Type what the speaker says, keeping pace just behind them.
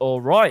All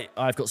right,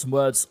 I've got some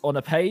words on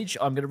a page.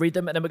 I'm going to read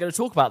them and then we're going to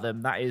talk about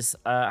them. That is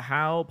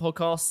how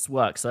podcasts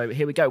work. So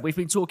here we go. We've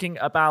been talking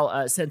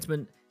about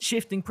sentiment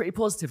shifting pretty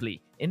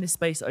positively in this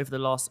space over the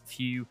last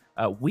few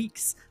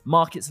weeks.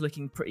 Markets are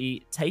looking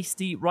pretty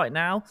tasty right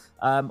now.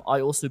 I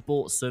also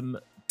bought some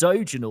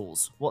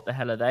Dogenals. What the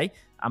hell are they?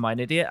 Am I an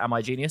idiot? Am I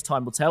a genius?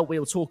 Time will tell.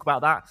 We'll talk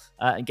about that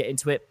and get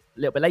into it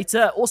a little bit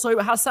later. Also,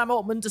 has Sam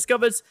Altman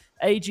discovered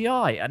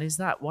AGI? And is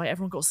that why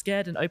everyone got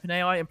scared and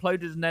OpenAI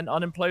imploded and then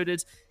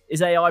unimploded?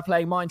 Is AI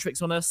playing mind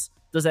tricks on us?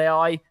 Does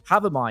AI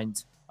have a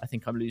mind? I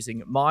think I'm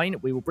losing mine.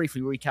 We will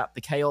briefly recap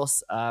the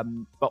chaos,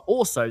 but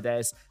also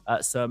there's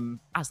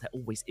some, as there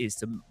always is,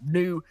 some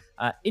new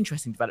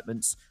interesting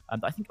developments that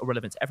I think are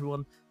relevant to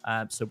everyone.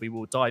 So we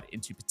will dive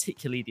into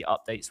particularly the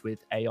updates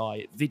with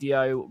AI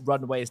video.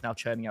 Runway is now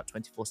churning out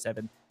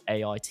 24/7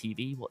 AI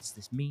TV. What does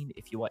this mean?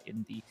 If you are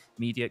in the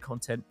media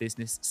content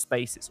business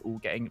space, it's all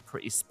getting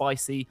pretty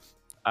spicy.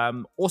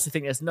 Also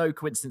think there's no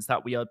coincidence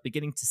that we are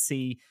beginning to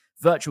see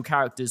virtual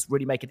characters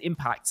really make an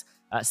impact,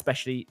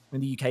 especially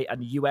in the UK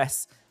and the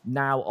US.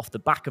 Now, off the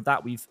back of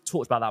that, we've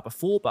talked about that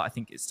before, but I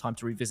think it's time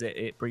to revisit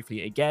it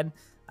briefly again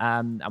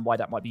and why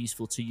that might be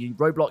useful to you.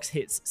 Roblox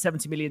hits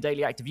 70 million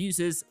daily active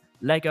users.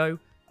 Lego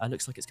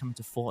looks like it's coming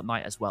to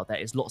Fortnite as well. There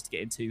is lots to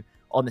get into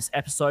on this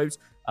episode.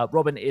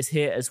 Robin is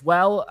here as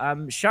well.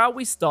 Shall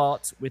we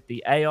start with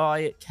the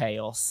AI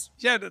chaos?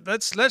 Yeah,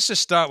 let's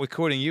just start with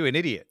calling you an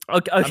idiot.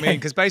 Okay. I mean,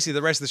 because basically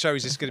the rest of the show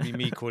is just going to be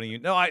me calling you.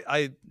 No,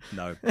 I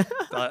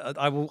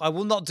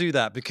will not do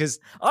that because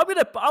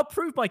I'll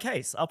prove my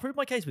case. I'll prove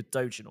my case with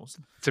Dogenals.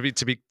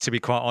 To be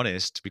quite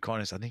honest,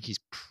 I think he's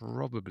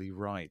probably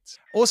right.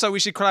 Also,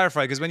 we should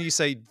clarify because when you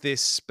say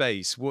this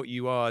space, what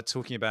you are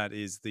talking about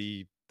is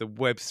the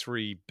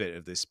Web3 bit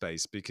of this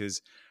space,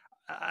 because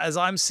as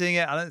I'm seeing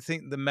it, I don't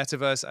think the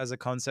metaverse as a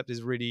concept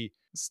is really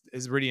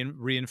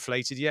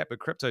reinflated yet, but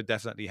crypto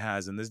definitely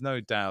has, and there's no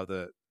doubt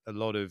that a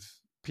lot of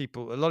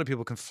people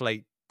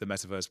conflate the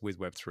metaverse with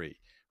Web3,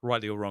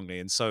 rightly or wrongly,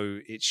 and so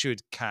it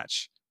should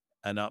catch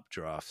an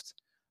updraft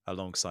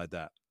alongside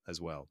that as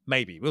well.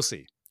 Maybe we'll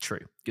see.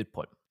 True, good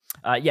point.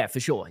 Yeah,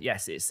 for sure.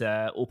 Yes, it's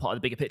all part of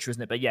the bigger picture,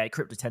 isn't it? But yeah,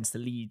 crypto tends to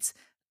lead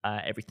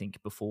everything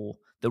before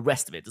the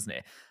rest of it, doesn't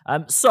it?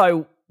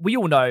 So we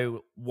all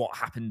know what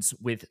happened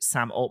with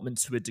Sam Altman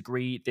to a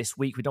degree this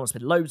week. We don't want to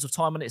spend loads of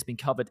time on it. It's been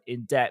covered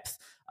in depth.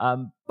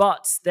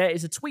 But there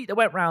is a tweet that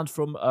went around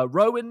from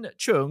Rowan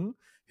Chung,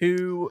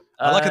 who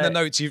I like in the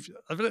notes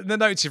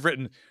you've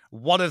written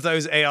one of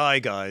those AI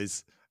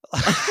guys.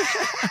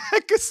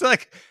 It's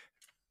like,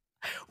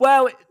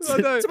 well,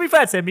 to be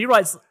fair to him, he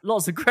writes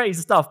lots of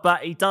crazy stuff,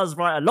 but he does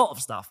write a lot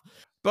of stuff.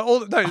 But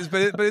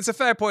it's a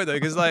fair point though,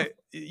 because like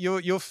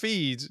your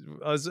feed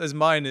as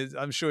mine is,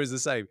 I'm sure, is the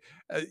same.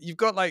 You've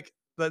got like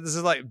this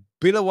is like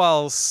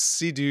Bilawal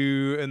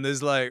Sidhu, and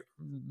there's like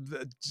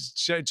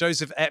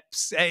Joseph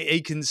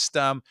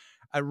Aikenstam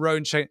and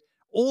Rowan Chain.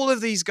 All of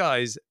these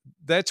guys,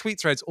 their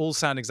tweet threads all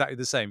sound exactly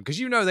the same because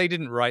they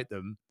didn't write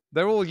them.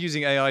 They're all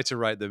using AI to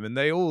write them, and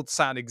they all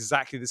sound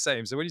exactly the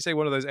same. So when you say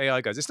one of those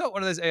AI guys, it's not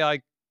one of those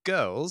AI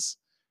girls.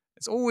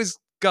 It's always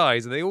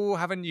guys, and they all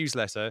have a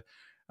newsletter.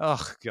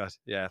 Oh, God,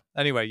 yeah.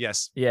 Anyway,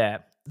 yes. Yeah,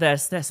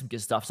 there's some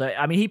good stuff. So,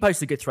 I mean, he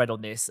posted a good thread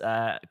on this.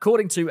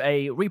 According to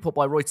a report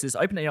by Reuters,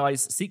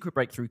 OpenAI's secret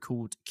breakthrough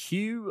called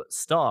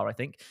Q-Star, I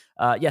think.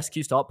 Yes,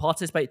 Q-Star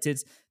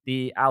participated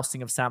the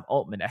ousting of Sam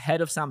Altman.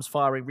 Ahead of Sam's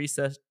firing,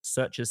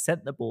 researchers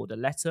sent the board a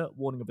letter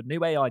warning of a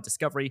new AI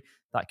discovery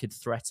that could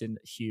threaten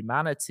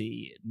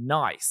humanity.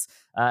 Nice.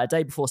 A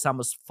day before Sam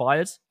was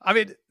fired. I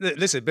mean,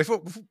 listen,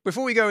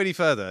 before we go any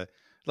further,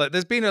 like,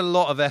 there's been a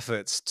lot of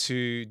efforts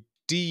to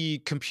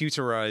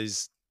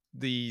decomputerize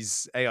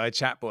these AI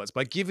chatbots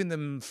by giving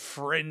them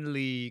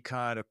friendly,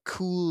 kind of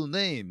cool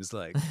names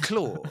like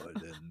Claude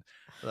and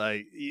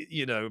like,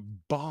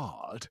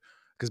 Bard,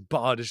 because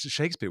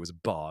Shakespeare was a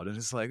bard, and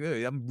it's like,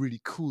 oh, I'm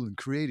really cool and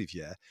creative,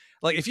 yeah.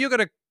 Like, if you're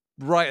gonna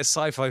write a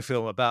sci-fi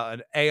film about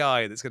an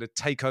AI that's going to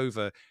take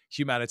over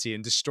humanity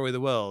and destroy the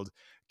world,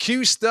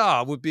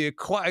 Q-Star would be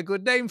quite a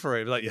good name for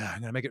it. Like, yeah, I'm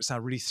going to make it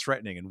sound really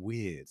threatening and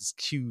weird. It's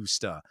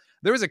Q-Star.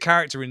 There is a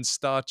character in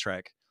Star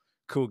Trek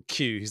called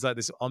Q. He's like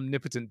this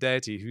omnipotent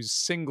deity whose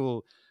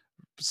single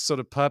sort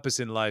of purpose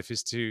in life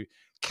is to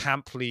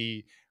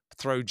camply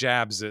throw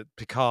jabs at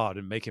Picard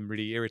and make him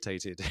really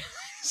irritated.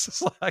 It's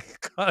just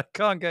like, I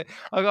can't get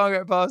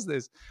past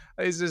this.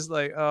 It's just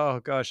like,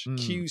 oh gosh,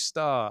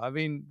 Q-Star. I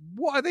mean,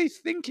 what are they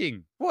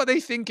thinking?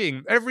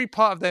 Every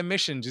part of their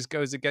mission just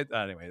goes against.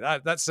 Anyway,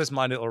 that's just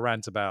my little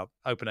rant about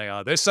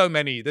OpenAI. There's so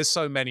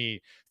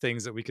many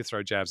things that we could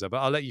throw jabs at, but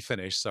I'll let you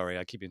finish. Sorry,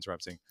 I keep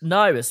interrupting.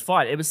 No, it's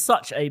fine. It was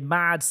such a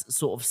mad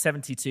sort of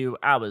 72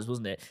 hours,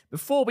 wasn't it?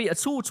 Before we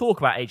at all talk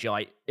about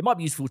AGI, it might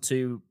be useful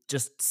to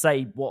just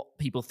say what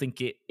people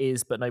think it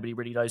is, but nobody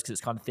really knows because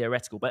it's kind of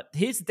theoretical. But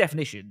here's the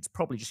definition. It's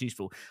probably just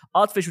useful.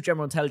 Artificial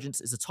general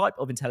intelligence is a type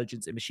of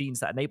intelligence in machines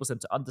that enables them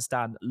to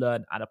understand,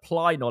 learn, and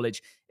apply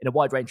knowledge in a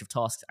wide range of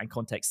tasks and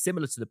contexts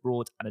similar to the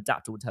broad and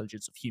adaptable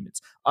intelligence of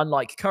humans.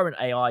 Unlike current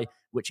AI,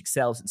 which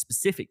excels in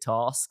specific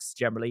tasks,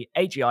 generally,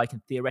 AGI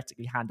can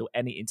theoretically handle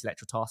any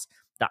intellectual task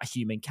that a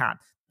human can.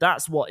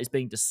 That's what is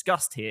being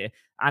discussed here,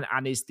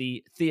 and is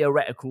the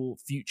theoretical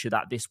future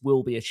that this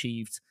will be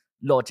achieved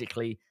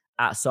logically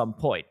at some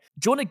point.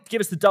 Do you want to give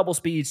us the double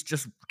speeds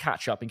just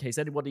catch up in case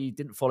anybody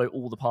didn't follow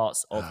all the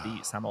parts of the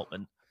Sam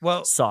Altman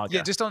saga?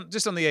 Yeah, just on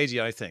the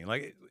AGI thing.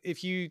 Like,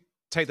 if you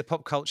take the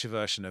pop culture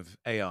version of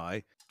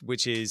AI,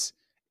 which is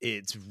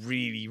it's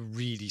really,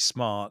 really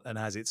smart and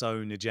has its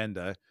own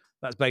agenda,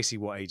 that's basically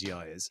what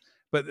AGI is.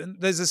 But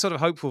there's a sort of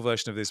hopeful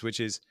version of this, which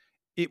is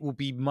it will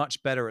be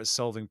much better at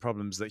solving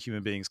problems that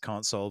human beings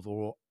can't solve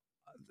or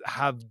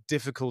have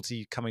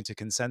difficulty coming to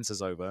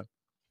consensus over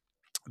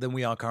than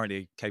we are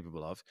currently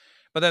capable of.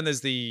 But then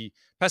there's the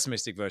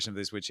pessimistic version of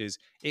this, which is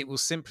it will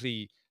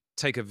simply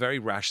take a very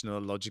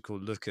rational, logical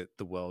look at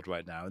the world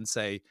right now and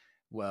say,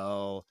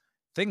 well,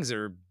 things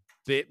are a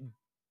bit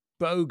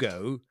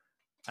bogo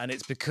and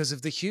it's because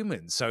of the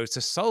humans. So to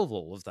solve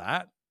all of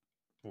that,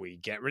 we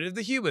get rid of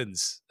the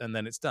humans and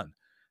then it's done.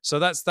 So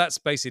that's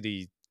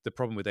basically the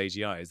problem with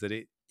AGI, is that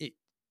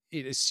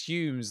it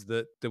assumes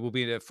that there will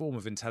be a form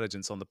of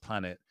intelligence on the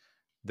planet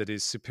that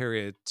is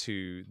superior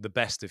to the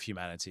best of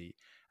humanity,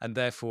 and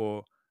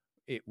therefore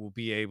it will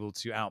be able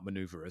to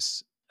outmaneuver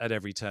us at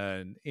every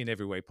turn in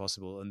every way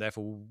possible, and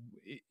therefore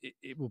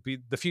it will be,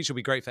 the future will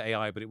be great for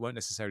AI, but it won't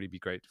necessarily be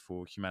great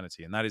for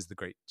humanity, and that is the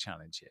great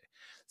challenge here.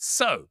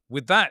 So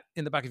with that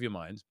in the back of your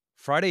mind,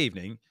 Friday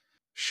evening,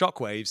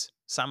 shockwaves,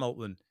 Sam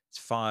Altman is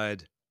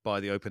fired by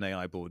the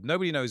OpenAI board.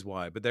 Nobody knows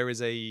why, but there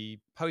is a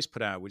post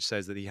put out which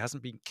says that he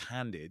hasn't been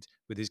candid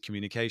with his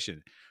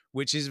communication,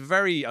 which is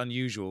very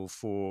unusual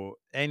for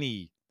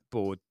any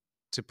board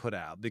to put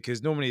out,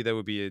 because normally there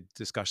would be a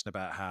discussion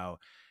about how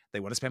they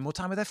want to spend more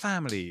time with their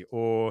family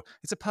or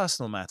it's a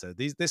personal matter.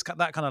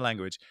 That kind of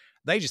language.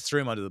 They just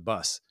threw him under the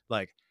bus.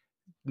 Like,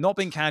 not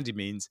being candid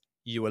means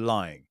you were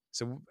lying.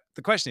 So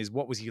the question is,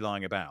 what was he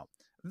lying about?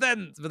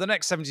 Then for the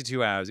next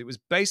 72 hours, it was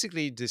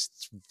basically this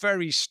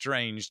very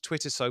strange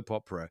Twitter soap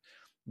opera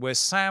where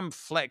Sam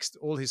flexed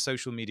all his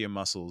social media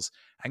muscles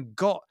and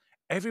got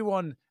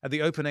everyone at the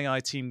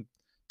OpenAI team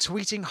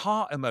tweeting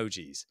heart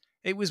emojis.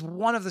 It was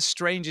one of the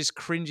strangest,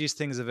 cringiest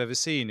things I've ever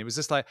seen. It was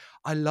just like,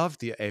 I love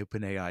the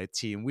OpenAI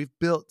team. We've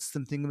built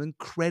something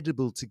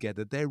incredible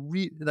together. They're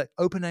like,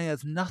 OpenAI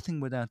is nothing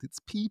without its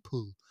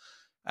people.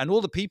 And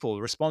all the people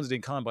responded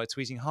in kind by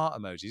tweeting heart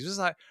emojis. It was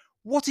like,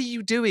 what are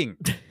you doing?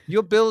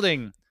 You're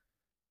building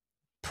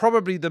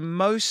probably the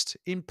most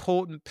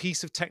important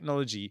piece of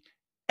technology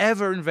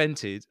ever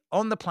invented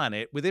on the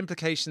planet, with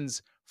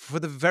implications for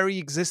the very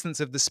existence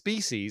of the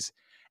species,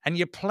 and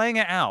you're playing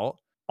it out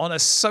on a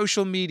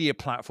social media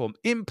platform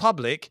in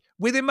public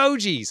with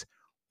emojis.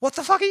 What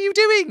the fuck are you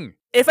doing?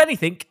 If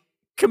anything,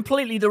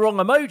 completely the wrong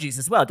emojis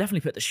as well.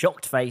 Definitely put the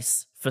shocked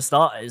face for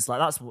starters. Like,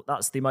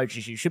 that's the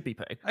emojis you should be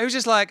putting. It was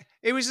just like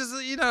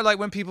like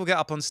when people get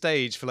up on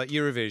stage for like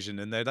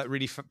Eurovision and they're like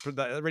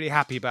really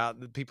happy about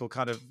the people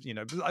kind of,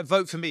 like,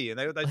 vote for me, and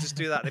they just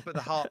do that. They put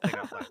the heart thing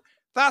up there.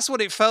 That's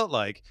what it felt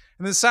like.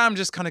 And then Sam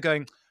just kind of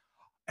going,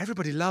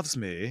 everybody loves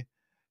me.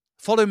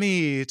 Follow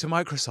me to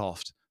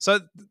Microsoft. So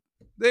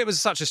it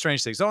was such a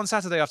strange thing. So on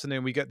Saturday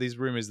afternoon, we get these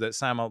rumors that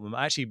Sam Altman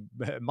actually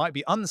might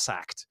be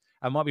unsacked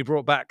and might be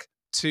brought back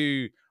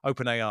to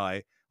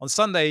OpenAI. On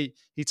Sunday,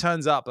 he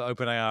turns up at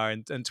OpenAI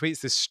and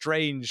tweets this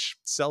strange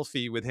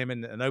selfie with him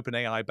in an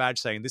OpenAI badge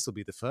saying, this will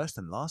be the first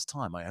and last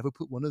time I ever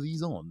put one of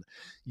these on.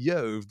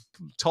 Yo,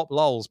 top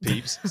lols,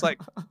 peeps. It's like,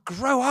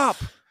 grow up.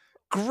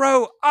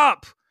 Grow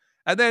up.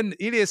 And then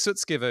Ilya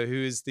Sutskever, who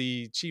is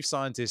the chief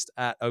scientist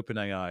at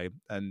OpenAI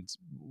and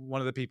one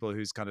of the people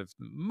who's kind of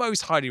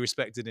most highly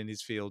respected in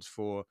his field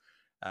for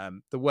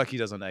the work he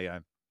does on AI,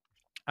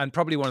 and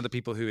probably one of the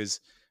people who is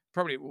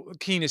probably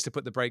keenest to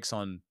put the brakes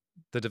on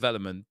the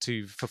development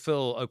to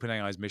fulfill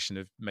OpenAI's mission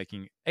of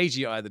making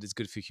AGI that is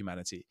good for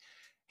humanity.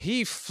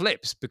 He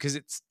flips because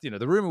it's,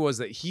 the rumor was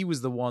that he was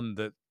the one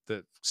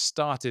that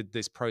started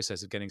this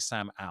process of getting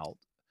Sam out.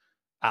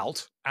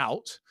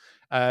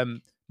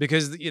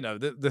 Because,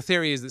 the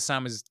theory is that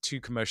Sam is too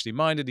commercially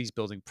minded. He's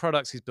building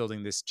products. He's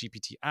building this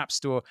GPT app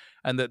store.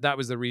 And that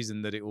was the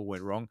reason that it all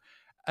went wrong.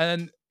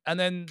 And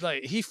then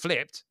like he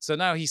flipped. So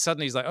now he's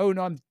like, oh,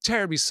 no, I'm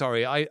terribly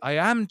sorry. I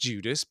am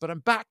Judas, but I'm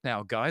back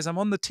now, guys. I'm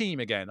on the team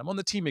again.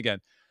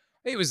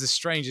 It was the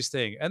strangest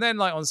thing. And then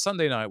like on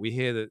Sunday night, we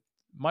hear that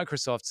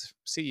Microsoft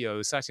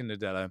CEO Satya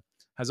Nadella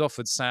has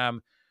offered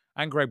Sam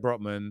and Greg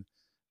Brotman,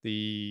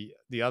 the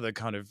other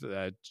kind of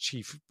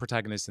chief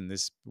protagonist in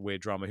this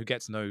weird drama, who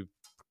gets no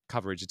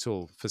coverage at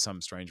all for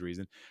some strange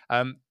reason,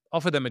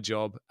 offered them a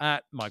job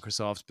at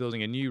Microsoft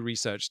building a new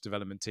research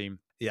development team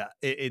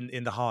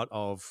in the heart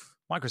of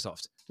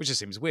Microsoft, which just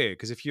seems weird,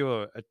 because if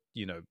you're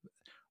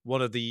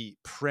one of the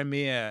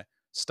premier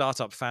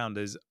startup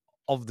founders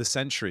of the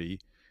century,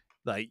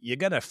 like, you're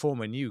gonna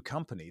form a new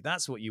company.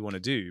 That's what you want to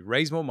do: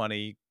 raise more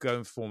money, go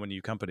and form a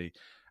new company.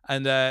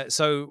 And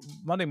so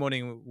Monday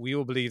morning, we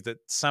all believe that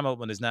Sam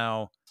Altman is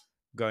now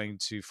going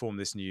to form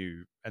this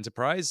new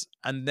enterprise.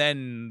 And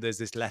then there's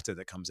this letter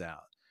that comes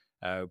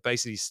out,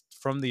 basically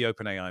from the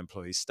OpenAI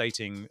employees,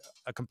 stating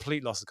a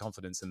complete loss of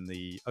confidence in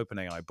the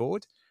OpenAI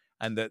board,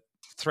 and that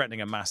threatening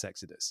a mass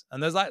exodus.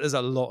 And there's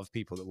a lot of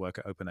people that work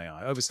at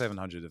OpenAI, over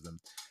 700 of them.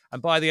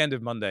 And by the end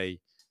of Monday,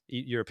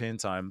 European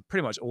time,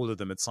 pretty much all of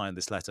them had signed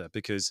this letter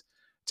because,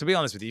 to be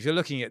honest with you, if you're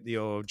looking at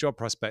your job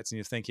prospects and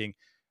you're thinking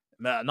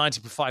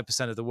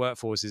 95% of the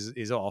workforce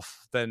is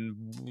off, then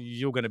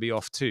you're going to be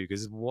off too,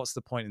 because what's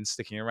the point in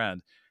sticking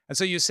around? And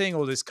so you're seeing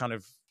all this kind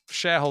of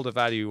shareholder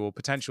value or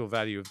potential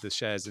value of the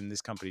shares in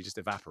this company just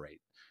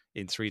evaporate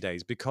in 3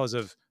 days because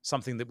of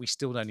something that we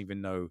still don't even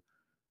know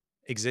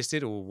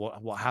existed or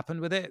what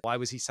happened with it. Why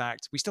was he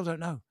sacked? We still don't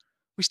know.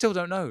 We still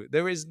don't know.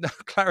 There is no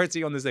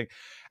clarity on this thing.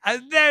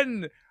 And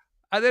then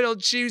on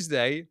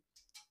Tuesday,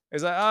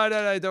 it's like, oh,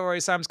 no, don't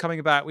worry, Sam's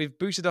coming back. We've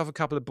booted off a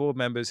couple of board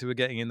members who were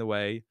getting in the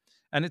way.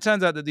 And it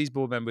turns out that these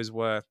board members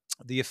were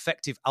the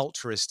effective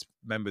altruist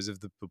members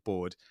of the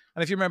board.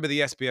 And if you remember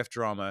the SBF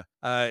drama,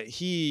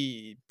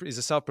 he is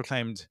a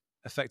self-proclaimed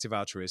effective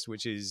altruist,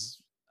 which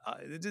is,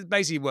 it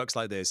basically works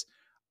like this.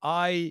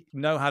 I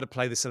know how to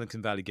play the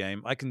Silicon Valley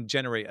game. I can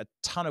generate a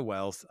ton of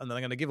wealth, and then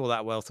I'm going to give all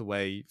that wealth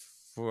away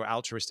for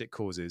altruistic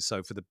causes.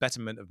 So for the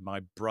betterment of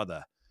my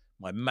brother,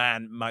 my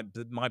man, my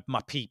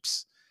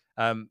peeps.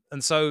 And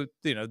so,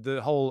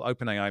 the whole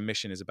OpenAI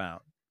mission is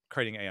about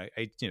creating AI,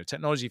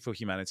 technology for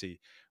humanity,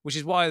 which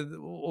is why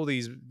all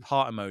these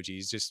heart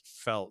emojis just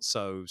felt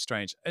so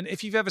strange. And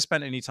if you've ever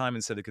spent any time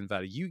in Silicon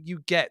Valley, you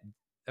get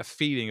a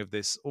feeling of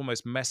this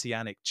almost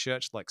messianic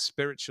church-like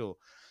spiritual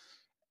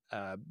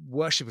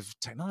worship of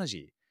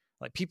technology.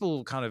 Like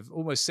people kind of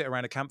almost sit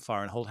around a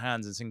campfire and hold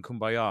hands and sing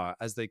Kumbaya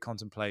as they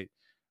contemplate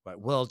like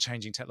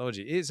world-changing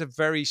technology. It's a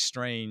very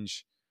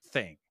strange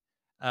thing.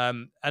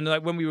 And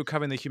like when we were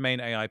covering the Humane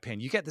AI pin,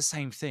 you get the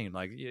same thing.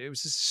 Like it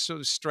was this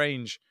sort of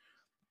strange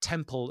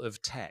temple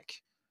of tech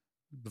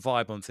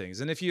vibe on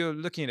things. And if you're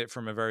looking at it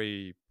from a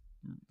very,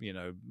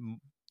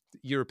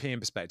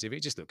 European perspective,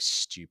 it just looks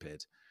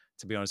stupid,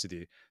 to be honest with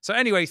you. So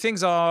anyway,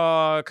 things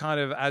are kind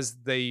of as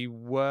they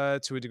were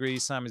to a degree.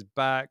 Sam is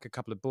back. A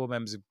couple of board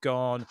members have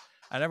gone,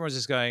 and everyone's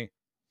just going,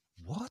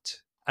 what?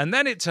 And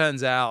then it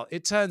turns out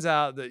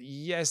that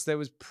yes, there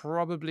was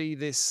probably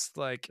this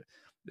like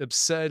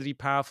absurdly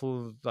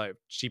powerful like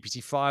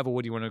GPT-5 or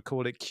what do you want to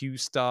call it, Q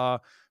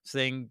star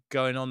thing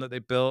going on that they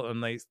built,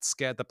 and they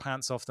scared the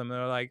pants off them.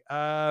 They're like,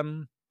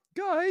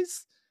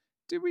 guys,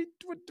 do we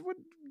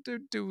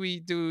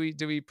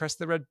press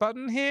the red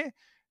button here?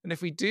 And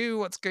if we do,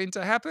 what's going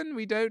to happen?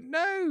 We don't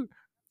know.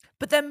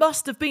 But there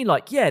must have been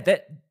like,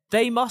 that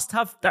they must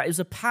have, that is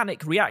a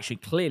panic reaction,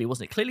 clearly,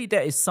 wasn't it? Clearly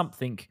there is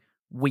something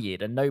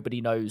weird and nobody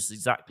knows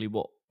exactly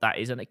what that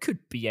is, and it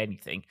could be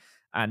anything,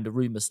 and the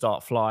rumors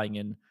start flying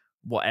and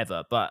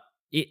whatever. But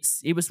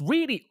it was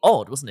really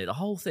odd, wasn't it? The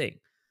whole thing.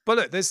 But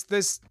look,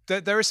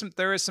 there are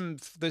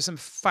some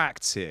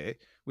facts here,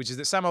 which is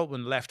that Sam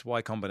Altman left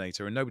Y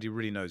Combinator and nobody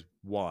really knows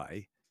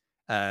why.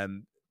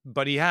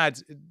 But he had,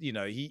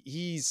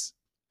 he's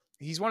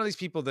one of these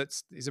people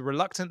he's a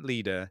reluctant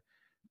leader,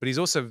 but he's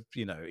also,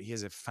 he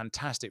has a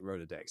fantastic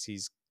Rolodex.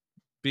 He's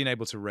been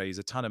able to raise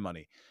a ton of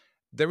money.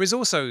 There is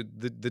also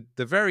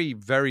the very,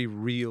 very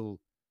real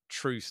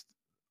truth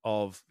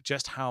of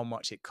just how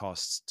much it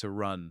costs to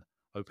run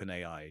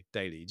OpenAI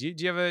daily. Do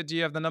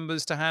you have the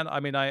numbers to hand? I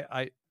mean,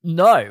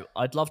 No,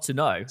 I'd love to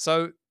know.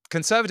 So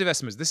conservative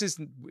estimates, this is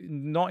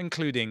not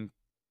including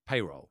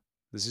payroll.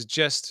 This is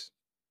just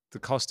the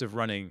cost of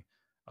running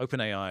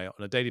OpenAI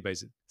on a daily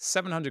basis.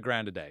 700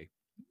 grand a day.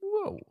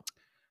 Whoa.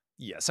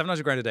 Yeah,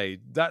 700 grand a day.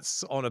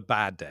 That's on a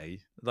bad day.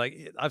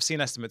 Like I've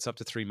seen estimates up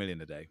to 3 million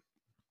a day.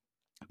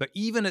 But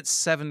even at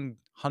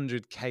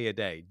 700K a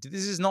day,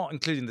 this is not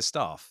including the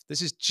staff.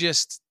 This is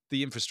just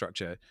the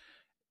infrastructure.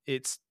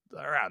 It's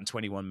around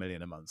 21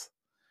 million a month.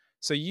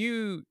 So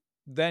you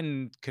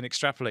then can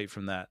extrapolate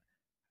from that.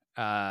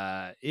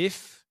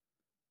 If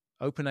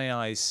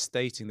OpenAI is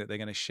stating that they're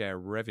going to share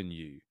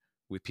revenue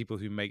with people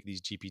who make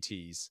these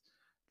GPTs,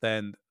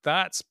 then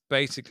that's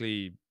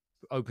basically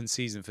open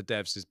season for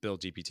devs to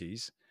build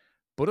GPTs.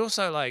 But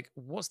also, like,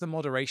 what's the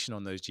moderation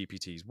on those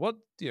GPTs?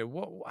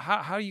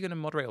 How are you going to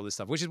moderate all this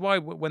stuff? Which is why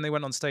when they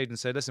went on stage and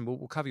said, listen,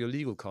 we'll cover your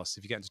legal costs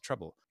if you get into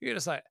trouble, you're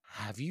just like,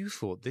 have you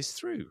thought this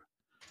through?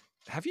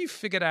 Have you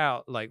figured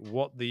out like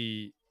what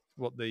the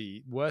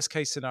worst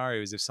case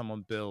scenario is if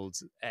someone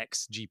builds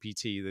X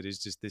GPT that is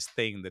just this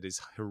thing that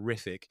is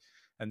horrific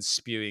and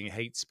spewing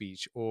hate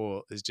speech,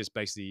 or is just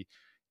basically,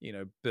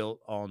 built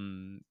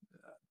on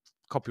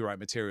copyright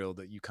material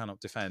that you cannot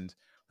defend?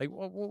 Like,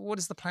 what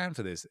is the plan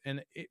for this?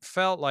 And it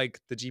felt like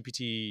the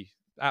GPT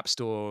App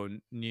Store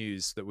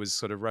news that was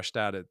sort of rushed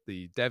out at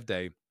the dev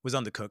day was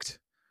undercooked,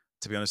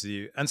 to be honest with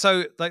you. And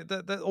so, like,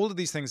 all of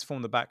these things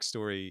form the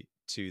backstory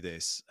to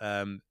this.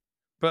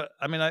 But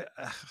I mean,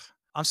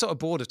 I'm sort of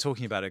bored of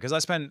talking about it because I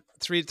spent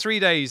three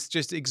days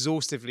just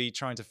exhaustively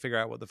trying to figure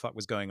out what the fuck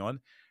was going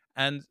on.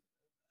 And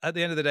at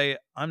the end of the day,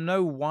 I'm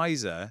no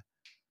wiser,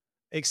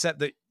 except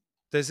that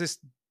there's this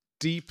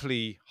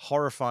deeply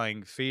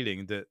horrifying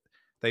feeling that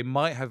they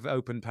might have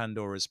opened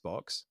Pandora's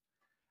box,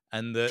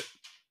 and that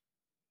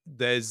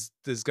there's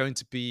going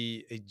to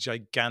be a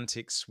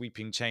gigantic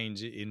sweeping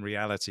change in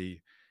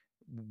reality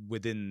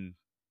within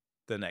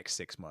the next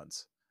 6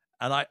 months.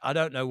 and I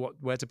don't know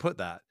where to put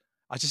that.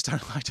 I just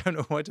don't. I don't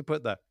know where to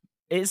put that.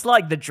 It's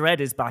like the dread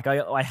is back.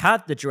 I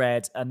had the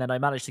dread and then I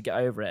managed to get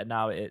over it, and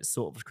now it's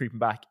sort of creeping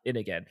back in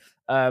again.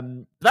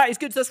 That is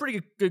good. That's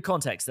really good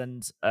context,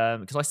 and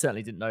because I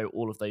certainly didn't know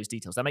all of those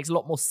details. That makes a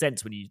lot more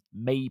sense when you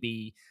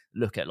maybe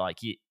look at like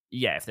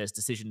if there's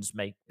decisions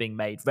being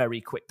made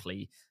very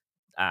quickly,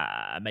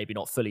 maybe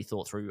not fully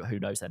thought through. Who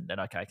knows? Then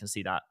okay, I can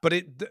see that. But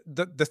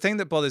the thing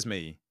that bothers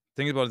me,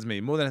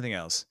 more than anything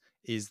else,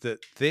 is that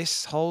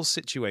this whole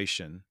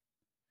situation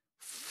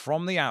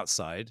from the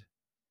outside,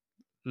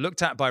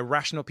 looked at by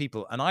rational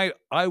people, and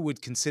I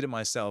would consider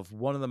myself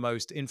one of the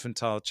most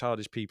infantile,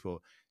 childish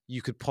people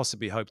you could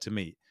possibly hope to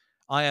meet.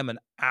 I am an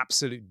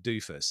absolute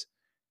doofus.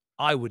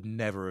 I would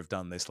never have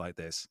done this like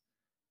this.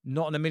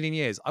 Not in a million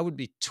years. I would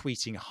be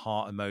tweeting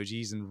heart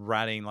emojis and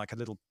ranting like a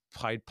little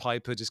Pied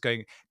Piper, just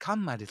going,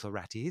 "Come, my little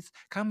ratties,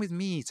 come with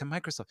me to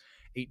Microsoft."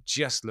 It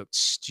just looked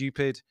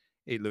stupid.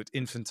 It looked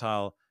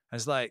infantile. And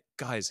it's like,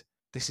 guys,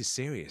 this is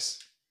serious.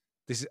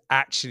 This is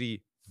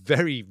actually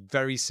very,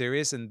 very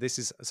serious. And this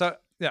is so.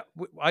 Yeah,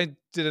 I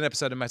did an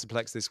episode of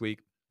Metaplex this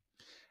week,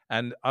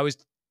 and I was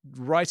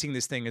writing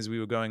this thing as we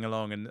were going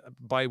along, and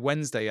by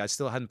Wednesday I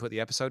still hadn't put the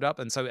episode up,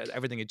 and so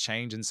everything had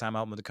changed and Sam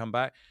Altman had come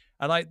back,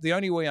 and the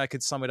only way I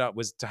could sum it up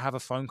was to have a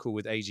phone call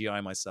with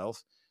AGI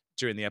myself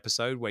during the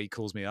episode, where he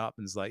calls me up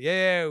and is like,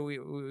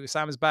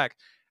 Sam is back.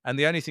 And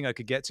the only thing I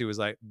could get to was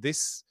like,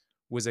 this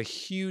was a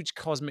huge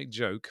cosmic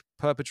joke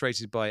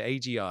perpetrated by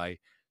AGI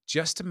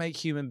just to make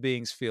human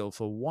beings feel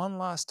for one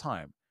last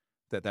time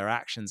that their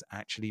actions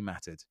actually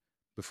mattered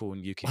before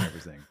nuking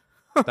everything.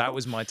 That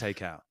was my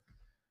takeout.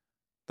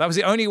 That was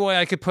the only way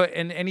I could put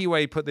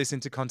this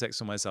into context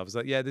for myself. It's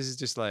like, yeah, this is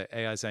just like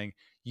AI saying,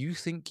 you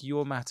think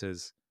your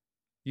matters.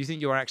 You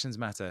think your actions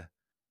matter.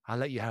 I'll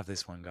let you have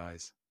this one,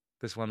 guys.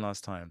 This one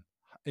last time.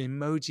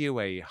 Emoji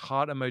away,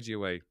 heart emoji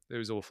away. It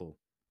was awful.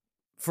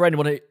 For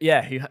anyone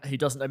who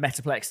doesn't know,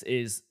 Metaplex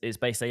is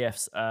Base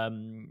AF's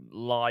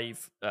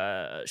live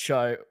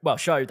show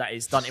that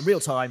is done in real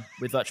time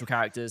with virtual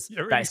characters.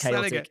 You're that really is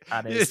chaotic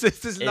and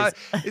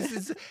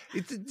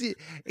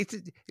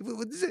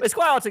it's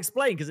quite hard to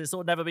explain because it's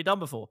sort of never been done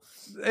before.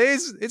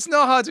 It's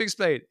not hard to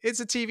explain. It's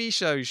a TV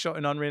show shot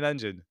in Unreal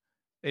Engine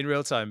in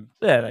real time.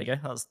 Yeah, there you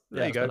go.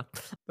 There you go. Better.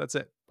 That's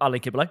it. I'll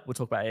link it below. We'll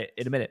talk about it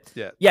in a minute.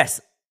 Yeah. Yes.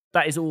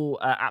 That is all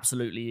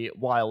absolutely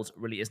wild,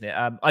 really, isn't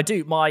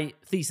it? My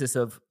thesis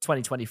of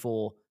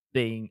 2024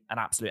 being an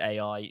absolute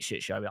AI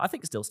shit show, I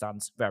think it still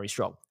stands very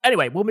strong.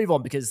 Anyway, we'll move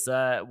on because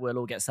we'll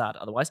all get sad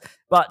otherwise.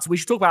 But we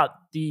should talk about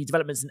the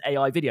developments in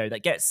AI video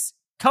that gets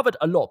covered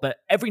a lot, but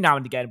every now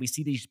and again we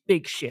see these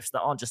big shifts that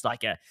aren't just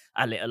like a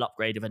little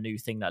upgrade of a new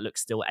thing that looks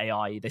still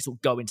AI. They sort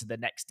of go into the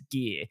next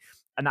gear.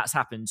 And that's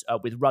happened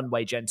with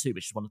Runway Gen 2,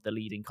 which is one of the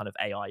leading kind of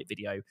AI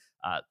video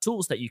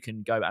tools that you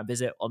can go and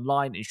visit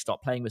online, and you can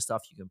start playing with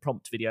stuff. You can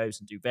prompt videos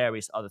and do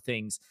various other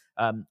things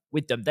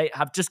with them. They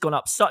have just gone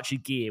up such a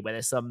gear where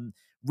there's some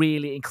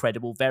really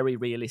incredible, very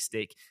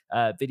realistic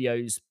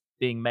videos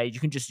being made.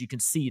 You can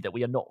see that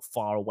we are not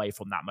far away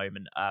from that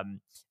moment.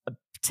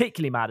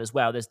 Particularly mad as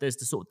well. There's the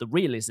sort of the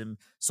realism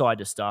side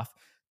of stuff.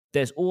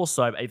 There's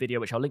also a video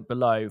which I'll link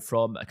below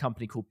from a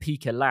company called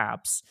Pika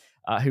Labs,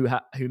 who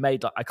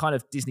made like a kind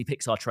of Disney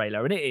Pixar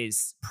trailer, and it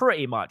is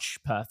pretty much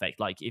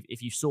perfect. Like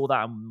if you saw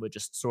that and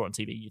just saw it on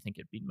TV, you think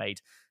it'd been made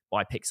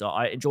by Pixar.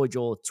 I enjoyed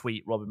your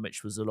tweet, Robin,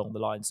 which was along the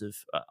lines of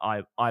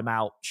I'm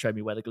out, show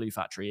me where the glue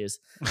factory is,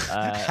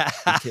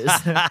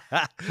 because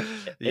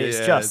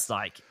it's just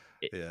like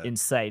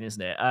insane,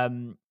 isn't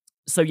it?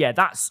 So yeah,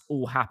 that's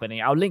all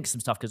happening. I'll link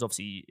some stuff because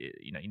obviously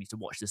you need to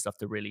watch this stuff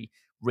to really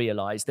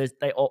realize. They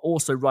are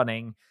also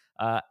running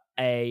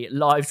a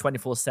live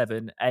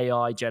 24/7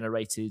 AI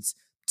generated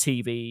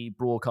TV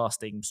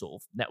broadcasting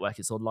sort of network.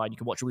 It's online. You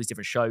can watch all these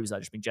different shows that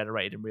have just been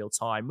generated in real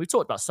time. We've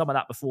talked about some of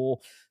that before,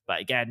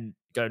 but again,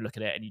 go and look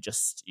at it and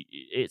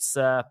it's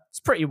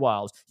pretty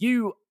wild.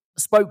 You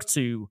spoke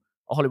to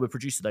a Hollywood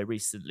producer though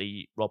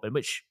recently, Robin,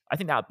 which I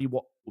think that would be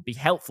what would be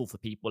helpful for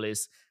people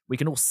is we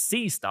can all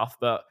see stuff,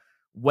 but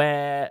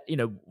where,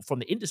 from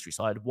the industry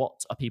side,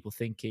 what are people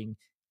thinking?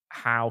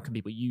 How can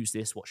people use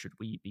this? What should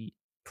we be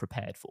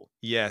prepared for?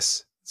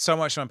 Yes, so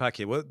much to unpack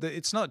here. Well,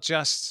 it's not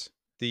just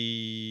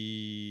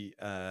the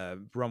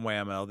Runway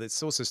ML.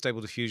 It's also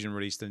Stable Diffusion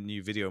released a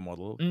new video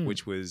model,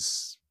 which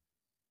was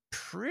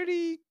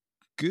pretty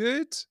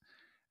good.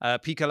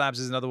 Pika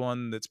Labs is another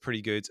one that's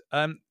pretty good.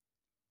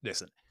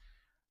 Listen,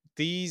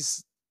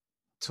 these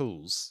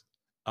tools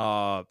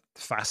are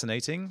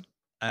fascinating,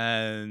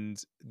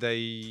 and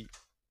they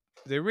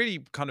really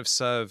kind of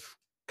serve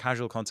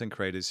casual content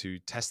creators who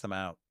test them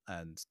out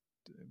and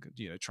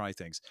try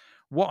things.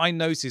 What I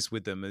notice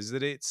with them is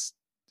that it's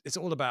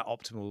all about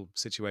optimal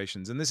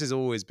situations, and this has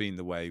always been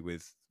the way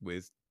with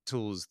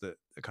tools that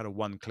are kind of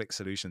one-click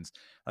solutions.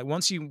 Like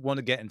once you want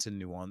to get into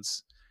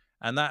nuance,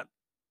 and that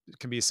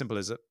can be as simple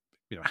as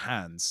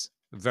hands,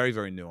 very,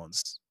 very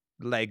nuanced,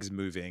 legs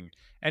moving,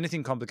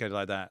 anything complicated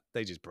like that,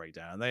 they just break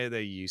down.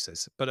 They're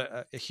useless.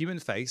 But a human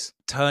face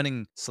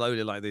turning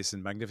slowly like this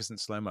in magnificent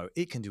slow-mo,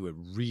 it can do a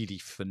really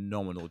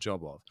phenomenal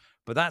job of.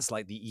 But that's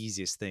like the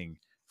easiest thing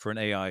for an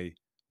AI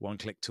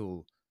one-click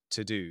tool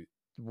to do.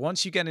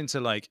 Once you get into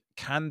like,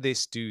 can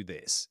this do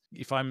this?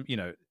 If I'm,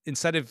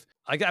 instead of,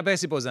 I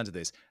basically boils down to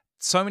this.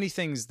 So many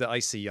things that I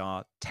see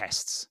are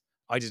tests.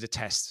 I did a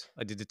test.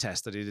 I did a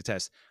test.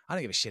 I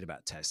don't give a shit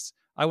about tests.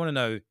 I want to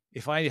know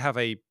if I have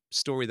a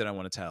story that I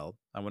want to tell,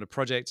 I want a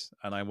project,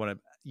 and I want to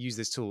use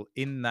this tool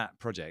in that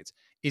project,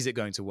 is it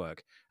going to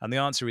work? And the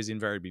answer is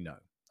invariably no.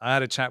 I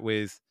had a chat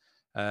with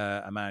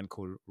a man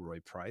called Roy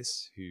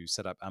Price, who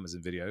set up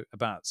Amazon Video,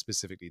 about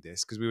specifically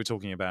this, because we were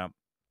talking about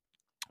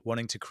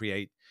wanting to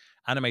create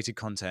animated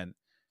content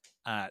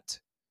at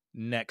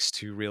next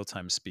to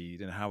real-time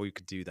speed and how we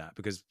could do that,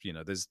 because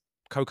there's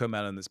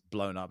CoComelon that's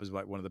blown up as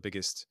like one of the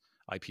biggest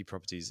IP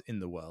properties in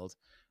the world,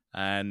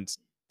 and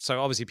so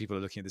obviously people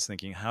are looking at this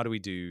thinking, how do we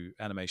do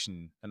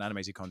animation and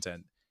animated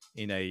content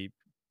in a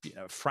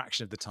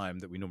fraction of the time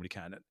that we normally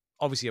can? And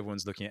obviously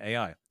everyone's looking at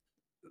AI.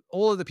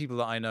 All of the people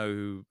that I know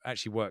who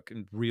actually work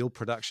in real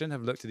production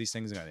have looked at these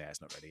things and go, yeah,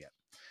 it's not ready yet.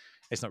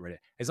 It's not ready.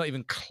 It's not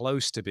even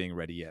close to being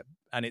ready yet.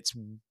 And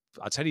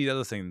I'll tell you the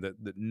other thing that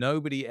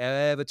nobody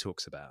ever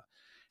talks about.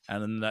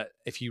 And that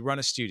if you run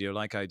a studio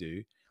like I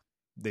do,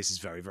 this is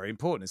very, very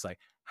important. It's like,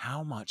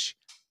 how much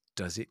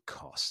does it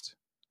cost?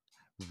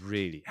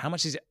 Really? How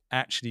much does it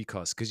actually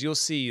cost? Because you'll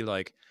see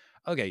like,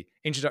 okay,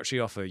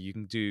 introductory offer you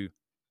can do,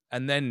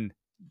 and then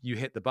you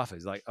hit the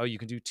buffers. Like, oh, you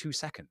can do 2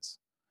 seconds.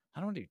 I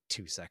don't want to do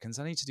 2 seconds.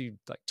 I need to do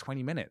like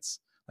 20 minutes.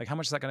 Like, how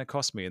much is that going to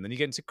cost me? And then you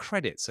get into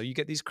credits. So you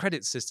get these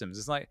credit systems.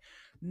 It's like,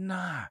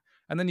 nah.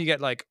 And then you get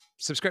like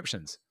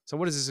subscriptions. So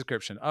what is a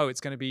subscription? Oh,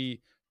 it's going to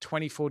be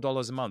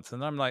 $24 a month.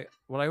 And I'm like,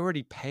 well, I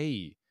already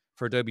pay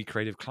for Adobe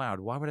Creative Cloud.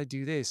 Why would I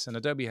do this? And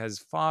Adobe has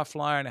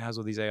Firefly and it has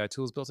all these AI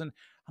tools built in.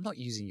 I'm not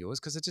using yours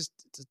because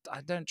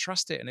I don't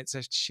trust it. And it's a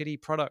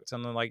shitty product.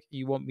 And I'm like,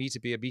 you want me to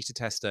be a beta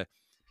tester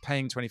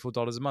paying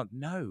 $24 a month?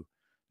 No.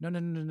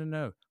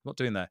 I'm not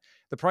doing that.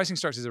 The pricing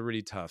structures are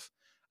really tough.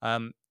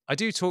 I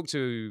do talk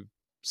to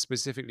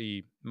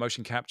specifically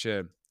motion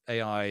capture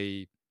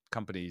AI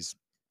companies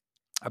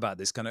about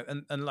this kind of,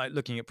 and like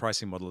looking at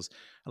pricing models.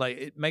 Like,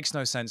 it makes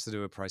no sense to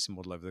do a pricing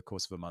model over the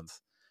course of a month.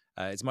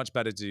 It's much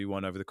better to do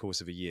one over the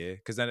course of a year,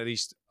 because then at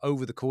least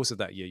over the course of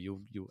that year,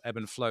 you'll ebb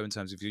and flow in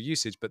terms of your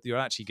usage, but you'll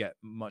actually get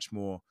much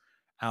more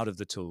out of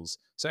the tools.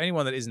 So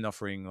anyone that isn't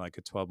offering like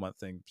a 12-month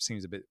thing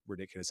seems a bit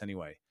ridiculous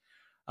anyway.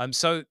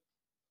 So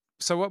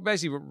what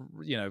basically,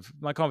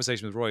 my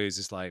conversation with Roy is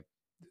just like,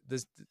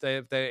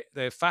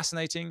 they're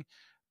fascinating,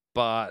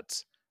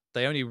 but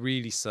they only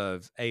really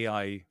serve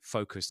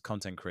AI-focused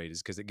content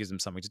creators because it gives them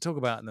something to talk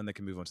about, and then they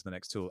can move on to the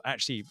next tool.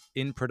 Actually,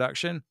 in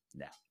production,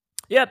 nah.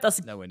 Yeah,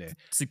 that's nowhere near.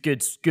 It's a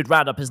good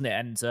roundup, isn't it?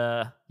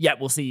 And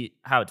we'll see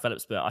how it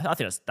develops. But I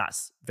think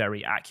that's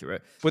very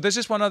accurate. But there's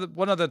just one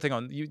other thing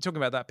on you talking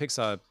about that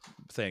Pixar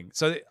thing.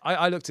 So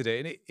I looked at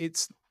it and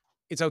it's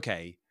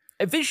okay.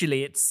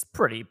 Visually, it's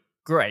pretty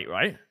great,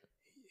 right?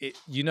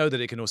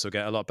 That it can also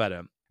get a lot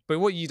better. But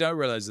what you don't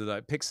realize is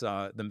that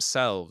Pixar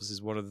themselves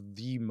is one of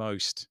the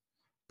most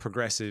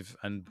progressive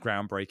and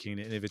groundbreaking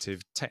and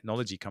innovative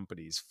technology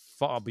companies,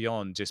 far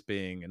beyond just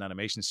being an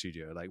animation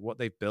studio. Like, what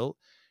they've built,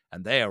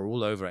 and they are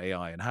all over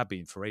AI and have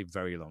been for a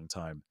very long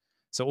time.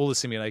 So all the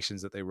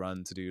simulations that they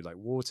run to do like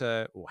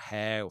water or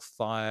hair or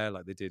fire,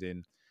 like they did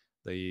in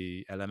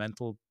the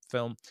Elemental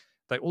film,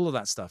 like all of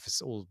that stuff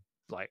is all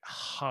like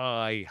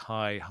high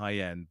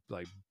end,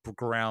 like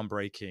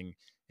groundbreaking,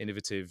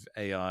 innovative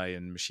AI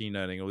and machine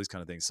learning, all these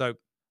kind of things. So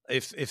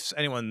if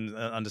anyone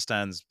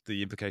understands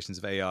the implications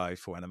of AI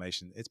for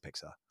animation, it's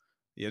Pixar.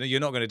 You're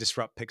not going to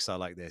disrupt Pixar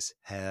like this.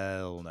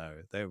 Hell no.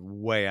 They're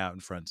way out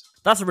in front.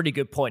 That's a really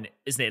good point,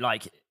 isn't it?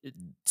 Like,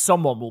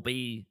 someone will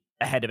be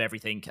ahead of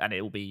everything, and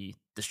it will be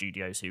the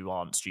studios who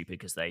aren't stupid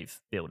because they've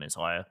built an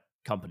entire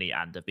company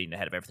and have been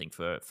ahead of everything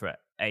for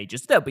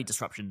ages. There'll be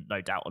disruption,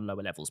 no doubt, on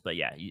lower levels. But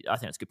yeah, I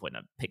think that's a good point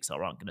that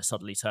Pixar aren't going to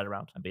suddenly turn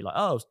around and be like,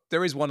 oh.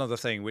 There is one other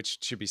thing which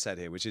should be said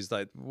here, which is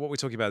like what we're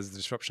talking about is the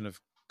disruption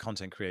of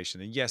content creation.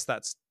 And yes,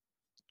 that's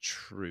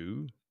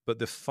true. But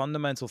the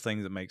fundamental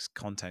thing that makes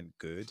content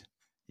good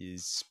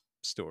is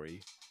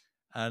story.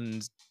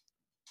 And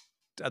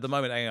at the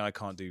moment, AI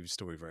can't do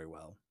story very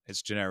well.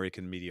 It's generic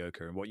and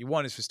mediocre. And what you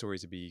want is for story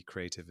to be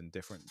creative and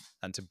different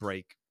and to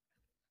break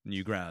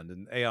new ground.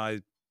 And AI,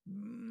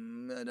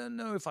 I don't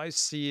know if I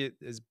see it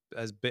as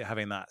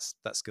having that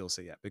skill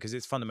set yet, because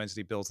it's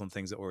fundamentally built on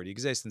things that already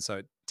exist. And so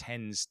it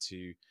tends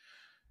to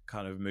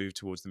kind of move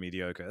towards the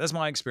mediocre. That's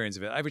my experience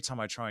of it. Every time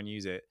I try and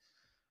use it,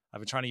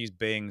 I've been trying to use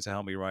Bing to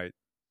help me write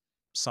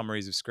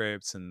summaries of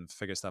scripts and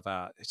figure stuff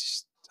out.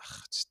 It's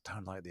I just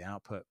don't like the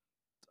output.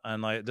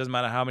 And like, it doesn't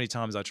matter how many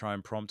times I try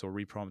and prompt or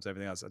reprompt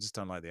everything else, I just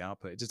don't like the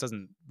output. It just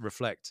doesn't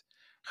reflect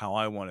how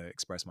I want to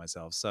express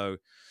myself. So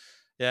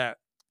yeah,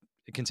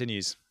 it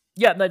continues.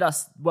 Yeah, no,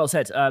 that's well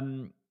said. I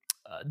know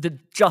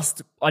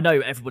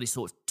everybody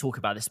sort of talk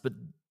about this, but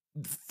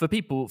for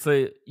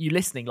you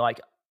listening, like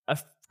a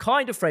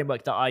kind of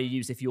framework that I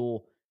use if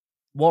you're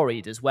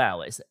worried as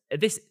well. It's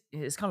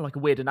kind of like a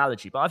weird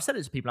analogy, but I've said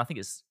it to people. And I think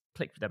it's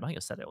clicked with them. I think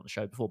I've said it on the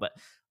show before, but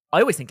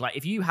I always think like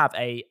if you have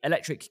a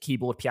electric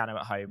keyboard piano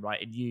at home,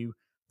 right, and you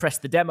press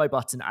the demo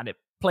button and it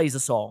plays a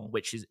song,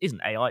 which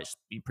isn't AI, it's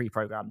been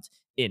pre-programmed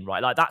in,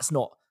 right? Like that's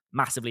not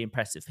massively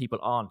impressive. People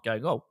aren't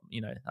going, oh,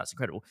 that's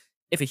incredible.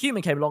 If a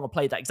human came along and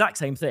played that exact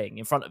same thing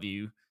in front of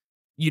you,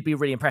 you'd be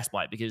really impressed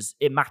by it because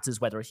it matters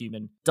whether a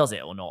human does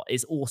it or not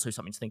is also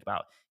something to think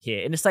about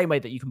here. In the same way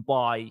that you can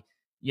buy,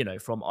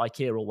 from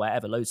IKEA or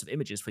wherever, loads of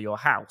images for your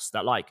house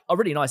that like are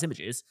really nice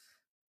images,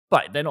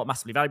 but they're not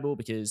massively valuable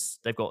because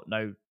they've got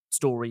no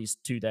stories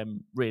to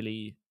them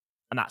really.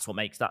 And that's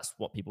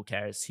what people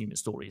care is human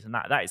stories. And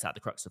that is at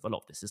the crux of a lot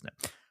of this, isn't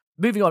it?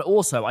 Moving on,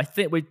 also, I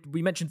think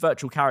we mentioned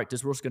virtual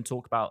characters. We're also going to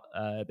talk about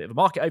a bit of a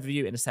market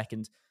overview in a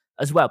second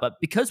as well. But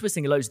because we're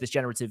seeing loads of this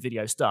generative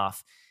video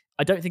stuff,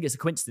 I don't think it's a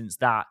coincidence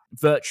that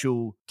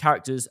virtual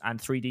characters and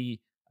 3D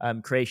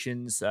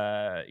creations,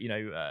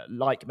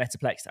 like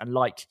Metaplex and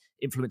like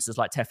influencers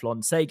like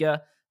Teflon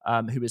Sega,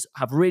 who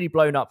have really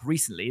blown up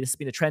recently. This has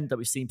been a trend that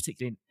we've seen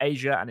particularly in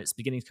Asia, and it's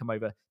beginning to come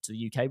over to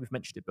the UK. We've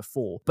mentioned it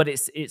before, but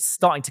it's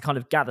starting to kind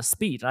of gather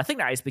speed. And I think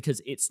that is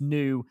because it's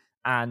new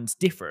and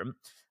different.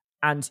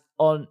 And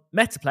on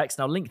Metaplex,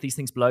 and I'll link these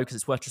things below because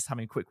it's worth just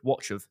having a quick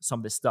watch of some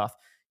of this stuff.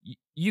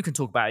 You can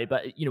talk about it,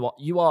 but you know what?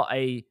 You are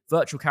a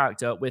virtual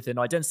character with an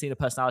identity and a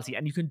personality,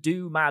 and you can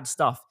do mad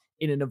stuff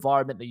in an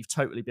environment that you've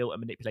totally built and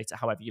manipulate it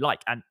however you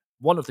like. And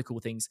one of the cool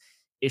things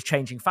is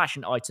changing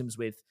fashion items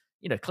with,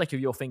 click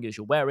of your fingers.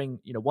 You're wearing,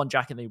 one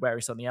jacket and then you're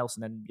wearing something else,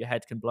 and then your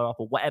head can blow up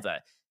or whatever.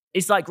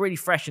 It's like really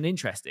fresh and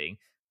interesting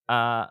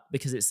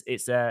because it's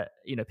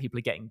people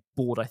are getting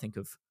bored, I think,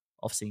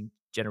 of seeing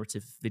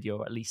generative video,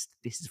 or at least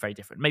this is very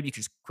different. Maybe you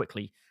could just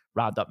quickly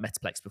round up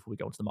Metaplex before we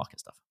go on to the market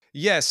stuff.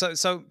 Yeah, so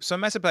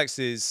Metaplex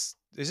is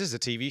a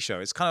TV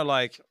show. It's kind of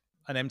like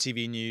an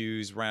MTV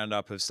News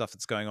roundup of stuff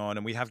that's going on,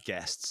 and we have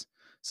guests.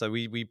 So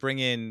we bring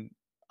in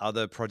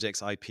other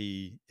projects'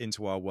 IP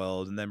into our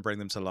world and then bring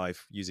them to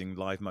life using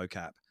live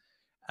mocap.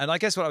 And I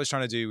guess what I was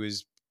trying to do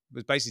was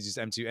basically just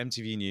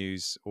MTV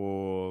News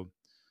or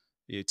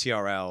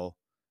TRL,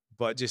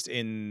 but just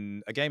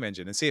in a game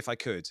engine, and see if I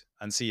could,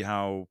 and see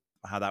how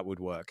that would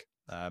work.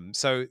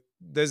 So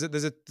there's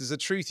a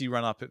truth you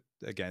run up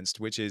against,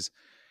 which is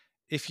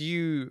if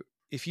you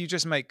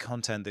just make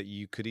content that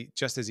you could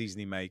just as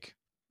easily make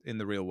in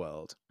the real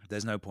world,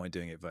 there's no point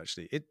doing it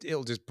virtually.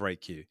 It'll just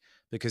break you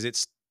because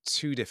it's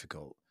too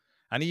difficult.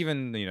 And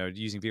even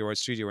using VROID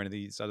Studio or any of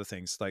these other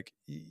things, like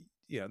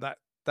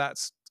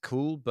that's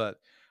cool, but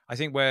I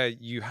think where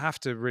you have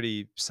to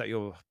really set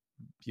your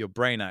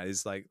brain at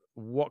is like,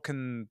 what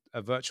can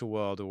a virtual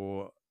world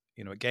or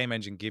a game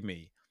engine give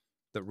me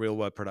that real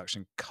world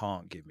production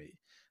can't give me,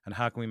 and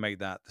how can we make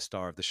that the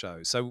star of the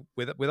show? So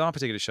with our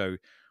particular show,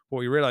 what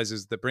we realized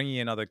is that bringing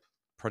in other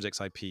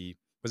projects' IP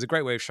was a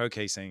great way of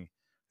showcasing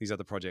these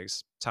other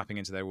projects, tapping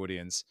into their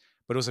audience,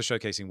 but also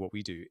showcasing what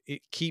we do.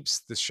 It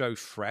keeps the show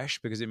fresh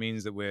because it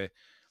means that we're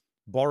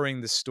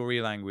borrowing the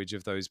story language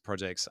of those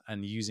projects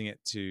and using it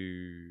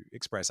to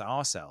express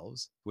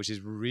ourselves, which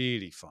is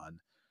really fun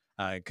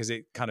because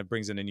it kind of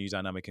brings in a new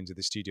dynamic into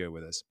the studio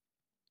with us.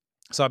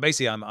 So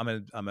basically, I'm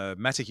a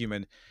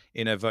metahuman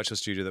in a virtual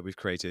studio that we've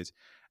created,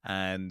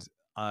 and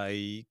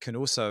I can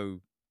also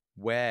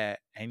wear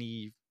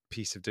any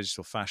piece of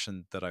digital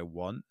fashion that I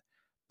want,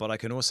 but I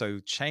can also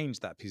change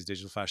that piece of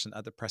digital fashion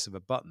at the press of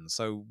a button.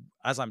 So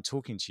as I'm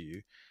talking to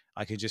you,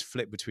 I can just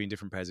flip between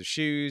different pairs of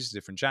shoes,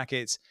 different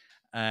jackets,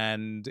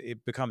 and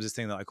it becomes this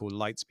thing that I call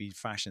light speed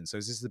fashion. So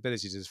it's this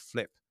ability to just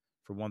flip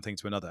from one thing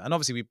to another. And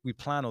obviously, we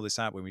plan all this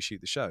out when we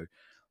shoot the show,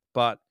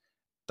 but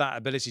that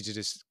ability to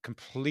just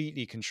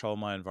completely control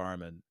my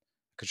environment,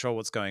 control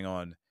what's going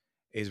on,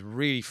 is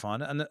really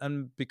fun.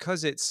 And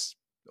because it's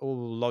all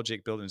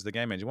logic built into the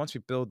game engine, once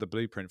we build the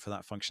blueprint for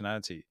that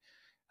functionality,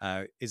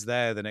 is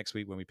there the next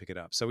week when we pick it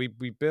up. So we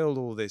build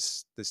all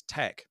this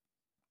tech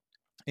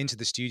into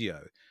the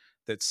studio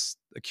that's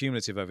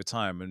accumulative over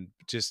time and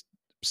just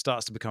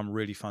starts to become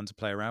really fun to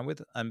play around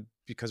with. And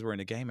because we're in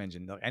a game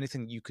engine, like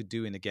anything you could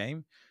do in a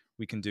game,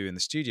 we can do in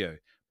the studio.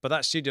 But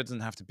that studio doesn't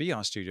have to be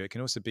our studio. It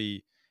can also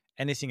be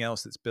anything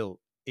else that's built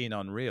in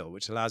Unreal,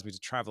 which allows me to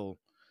travel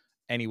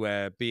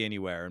anywhere, be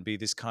anywhere, and be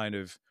this kind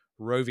of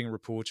roving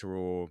reporter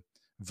or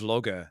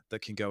vlogger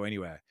that can go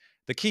anywhere.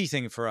 The key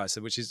thing for us,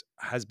 which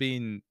has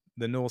been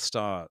the North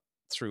Star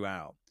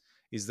throughout,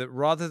 is that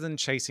rather than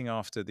chasing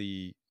after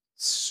the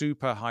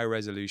super high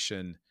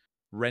resolution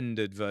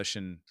rendered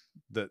version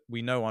that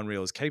we know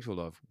Unreal is capable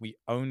of, we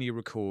only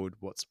record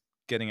what's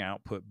getting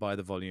output by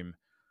the volume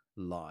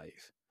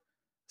live.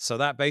 So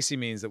that basically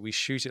means that we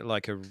shoot it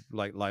like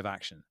live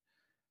action.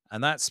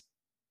 And that's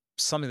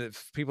something that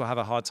people have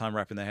a hard time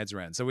wrapping their heads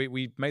around. So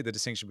we made the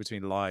distinction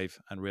between live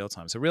and real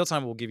time. So real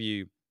time will give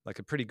you like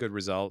a pretty good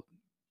result,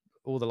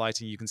 all the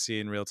lighting you can see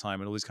in real time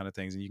and all these kind of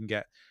things, and you can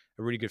get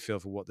a really good feel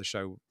for what the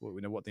show,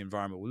 what the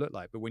environment will look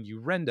like. But when you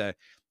render,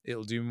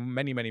 it'll do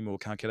many, many more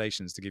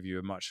calculations to give you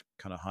a much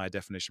kind of higher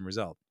definition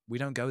result. We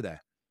don't go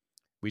there.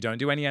 We don't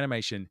do any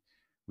animation.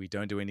 We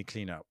don't do any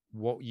cleanup.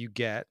 What you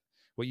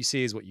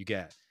see is what you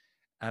get.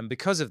 And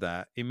because of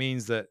that, it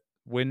means that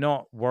we're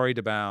not worried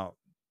about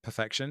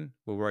perfection.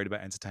 We're worried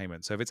about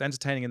entertainment. So if it's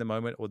entertaining in the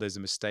moment, or there's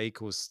a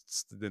mistake, or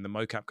then the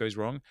mocap goes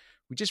wrong,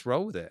 we just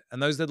roll with it.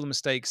 And those little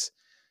mistakes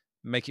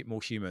make it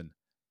more human.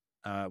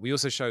 We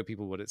also show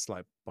people what it's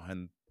like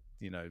behind,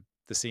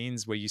 the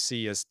scenes, where you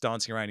see us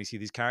dancing around, you see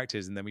these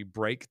characters, and then we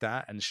break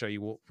that and show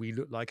you what we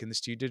look like in the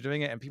studio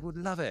doing it, and people would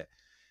love it.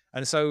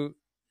 And so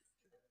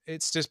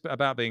it's just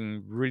about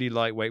being really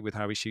lightweight with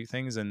how we shoot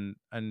things, and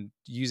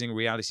using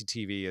reality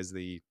TV as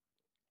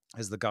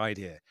the guide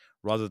here,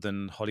 rather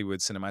than Hollywood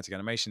cinematic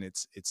animation.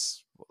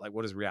 It's like,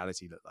 what does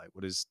reality look like?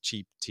 What does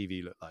cheap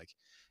TV look like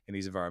in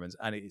these environments?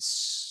 And it is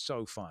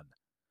so fun.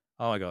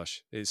 Oh my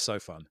gosh, it's so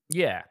fun.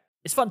 Yeah,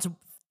 it's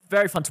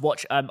very fun to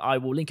watch. I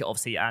will link it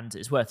obviously, and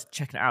it's worth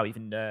checking it out.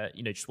 Even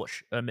just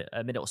watch a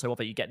minute or so of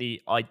it. You get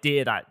the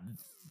idea that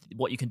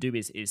what you can do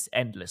is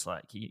endless.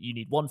 Like you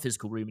need one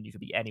physical room, and you can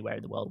be anywhere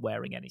in the world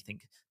wearing anything,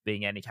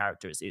 being any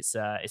character.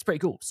 It's pretty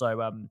cool.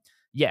 So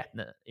yeah,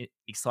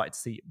 excited to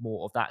see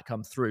more of that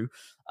come through.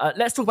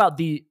 Let's talk about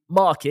the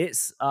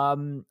markets. I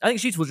think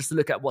it's useful just to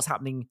look at what's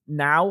happening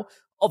now.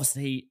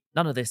 Obviously,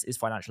 none of this is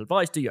financial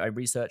advice. Do your own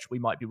research. We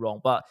might be wrong,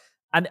 but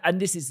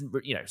and this isn't,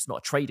 it's not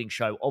a trading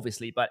show,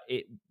 obviously, but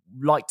it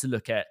like to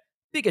look at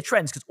bigger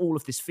trends, because all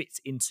of this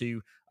fits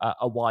into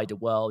a wider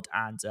world,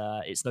 and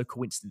it's no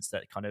coincidence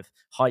that kind of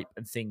hype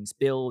and things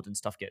build, and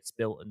stuff gets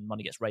built, and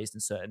money gets raised in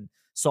certain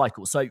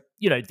cycles. So,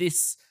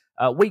 this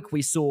week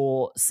we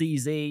saw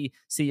CZ,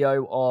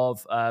 CEO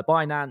of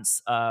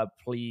Binance,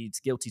 plead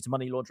guilty to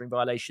money laundering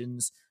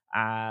violations.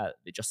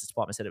 The Justice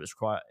Department said it was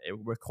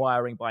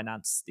requiring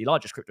Binance, the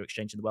largest crypto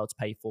exchange in the world, to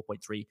pay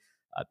 $4.3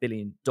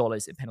 billion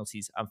in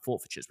penalties and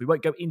forfeitures. We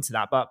won't go into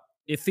that, but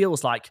it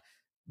feels like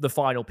the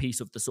final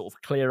piece of the sort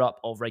of clear up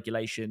of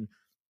regulation.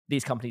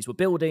 These companies were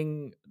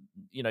building,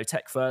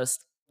 tech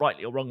first,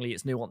 rightly or wrongly.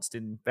 It's nuanced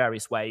in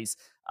various ways.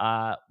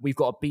 We've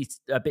got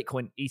a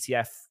Bitcoin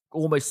ETF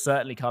almost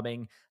certainly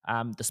coming.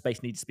 The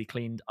space needs to be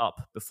cleaned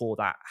up before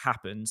that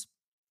happens.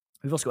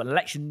 We've also got an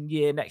election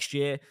year next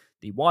year.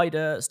 The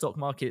wider stock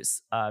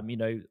markets,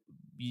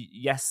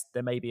 yes,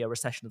 there may be a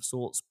recession of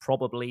sorts.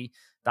 Probably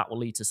that will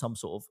lead to some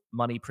sort of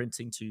money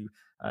printing to,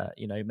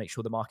 make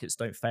sure the markets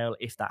don't fail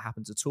if that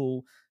happens at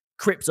all.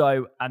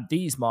 Crypto and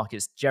these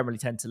markets generally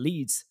tend to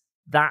lead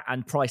that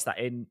and price that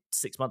in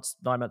 6 months,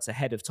 9 months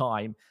ahead of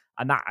time.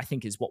 And that, I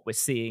think, is what we're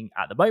seeing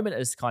at the moment,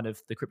 as kind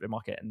of the crypto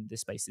market and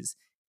this space has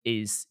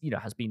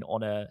been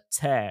on a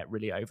tear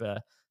really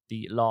over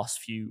the last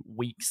few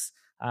weeks.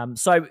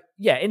 So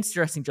yeah,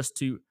 interesting just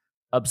to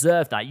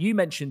observe that. You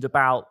mentioned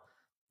about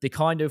the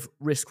kind of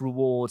risk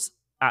rewards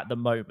at the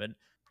moment.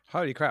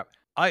 Holy crap.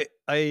 I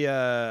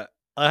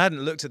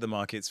hadn't looked at the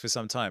markets for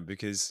some time,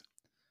 because,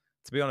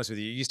 to be honest with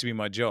you, it used to be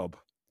my job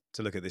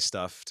to look at this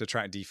stuff, to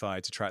track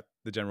DeFi, to track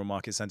the general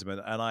market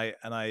sentiment. And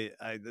I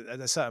at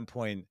a certain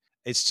point,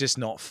 it's just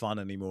not fun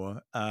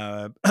anymore.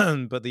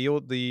 But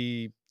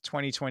the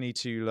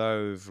 2022 low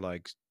of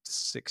like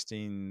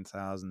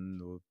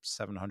 16,000 or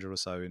 700 or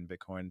so in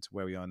Bitcoin to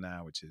where we are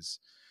now, which is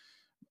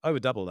over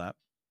double that,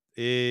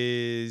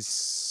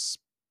 is,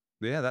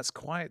 yeah, that's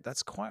quite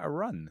a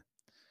run.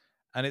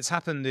 And it's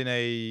happened in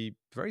a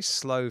very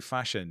slow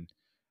fashion.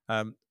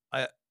 I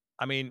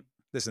mean,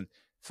 listen,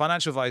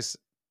 financial advice,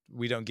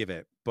 we don't give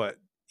it. But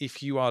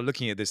if you are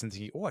looking at this and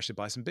thinking, oh, I should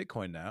buy some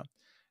Bitcoin now,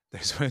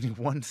 there's only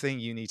one thing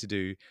you need to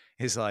do,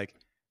 is like,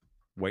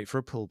 wait for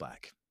a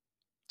pullback.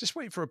 Just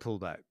wait for a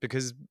pullback,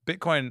 because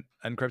Bitcoin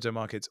and crypto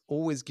markets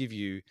always give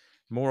you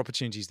more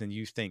opportunities than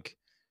you think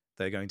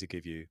they're going to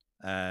give you.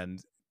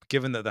 And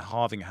given that the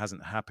halving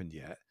hasn't happened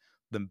yet,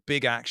 the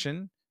big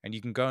action, and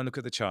you can go and look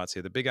at the charts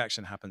here, the big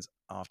action happens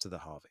after the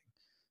halving.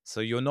 So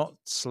you're not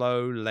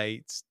slow,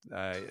 late.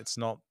 It's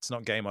not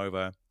game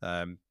over.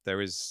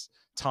 There is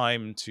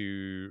time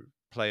to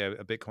play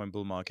a Bitcoin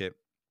bull market.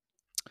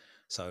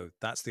 So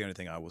that's the only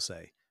thing I will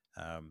say.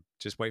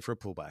 Just wait for a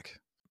pullback.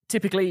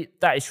 Typically,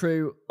 that is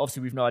true.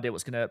 Obviously, we've no idea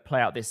what's going to play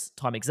out this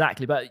time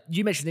exactly. But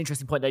you mentioned an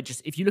interesting point there.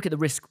 Just if you look at the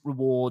risk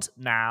reward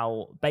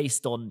now,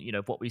 based on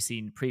what we've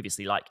seen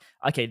previously, like,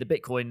 okay, the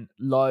Bitcoin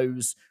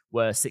lows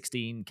were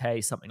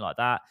 16K, something like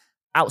that.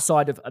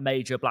 Outside of a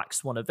major black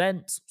swan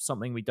event,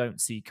 something we don't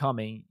see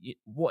coming,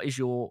 what is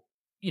your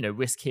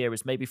risk here?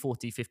 Is maybe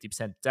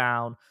 40-50%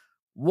 down.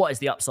 What is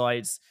the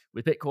upsides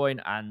with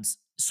Bitcoin and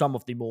some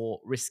of the more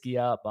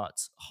riskier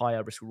but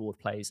higher risk reward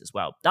plays as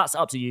well? That's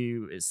up to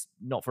you. It's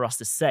not for us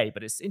to say,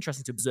 but it's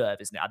interesting to observe,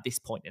 isn't it, at this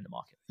point in the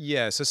market?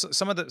 Yeah. So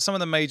some of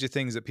the major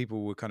things that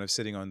people were kind of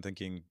sitting on,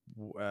 thinking,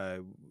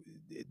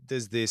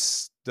 does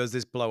this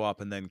blow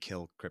up and then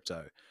kill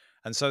crypto?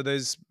 And so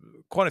there's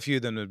quite a few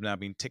of them have now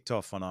been ticked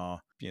off on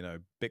our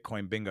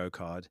Bitcoin bingo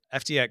card.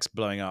 FTX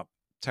blowing up,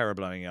 Terra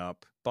blowing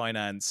up,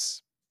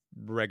 Binance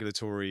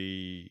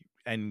regulatory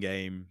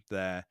endgame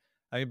there.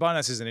 I mean,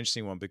 Binance is an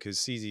interesting one, because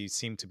CZ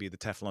seemed to be the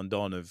Teflon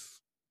Don of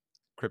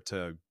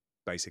crypto,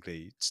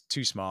 basically. It's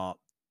too smart,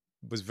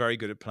 was very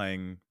good at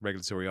playing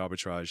regulatory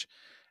arbitrage,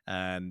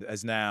 and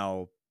has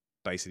now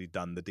basically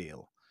done the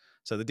deal.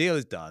 So the deal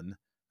is done.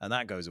 and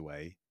that goes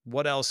away.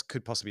 What else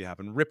could possibly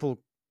happen? Ripple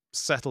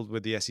settled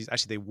with the SEC.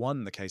 Actually, they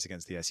won the case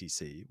against the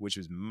SEC, which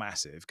was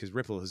massive because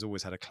Ripple has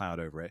always had a cloud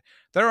over it.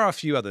 There are a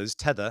few others.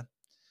 Tether.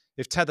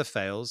 If Tether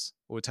fails,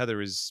 or Tether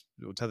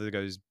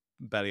goes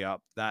belly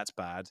up, that's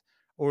bad.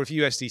 Or if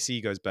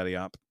USDC goes belly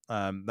up,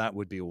 that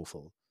would be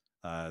awful.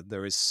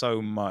 There is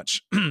so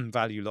much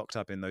value locked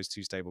up in those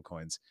two stable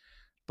coins.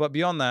 But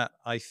beyond that,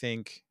 I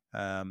think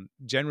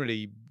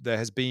generally there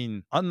has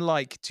been,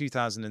 unlike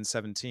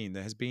 2017,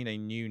 there has been a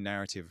new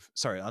narrative.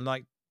 Sorry,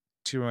 unlike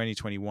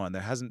 2021,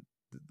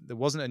 there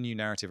wasn't a new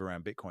narrative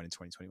around Bitcoin in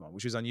 2021,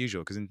 which was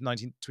unusual because in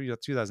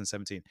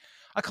 2017,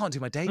 I can't do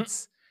my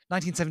dates.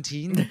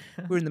 1917,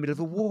 we're in the middle of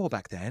a war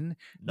back then.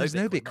 There's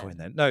no Bitcoin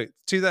then. No,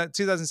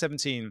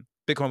 2017,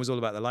 Bitcoin was all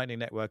about the Lightning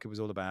Network. It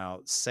was all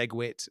about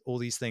SegWit, all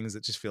these things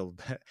that just feel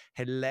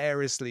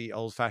hilariously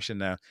old-fashioned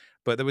now.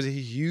 But there was a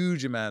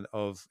huge amount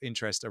of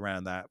interest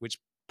around that, which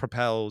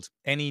propelled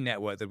any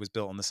network that was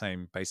built on the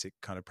same basic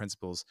kind of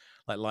principles,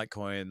 like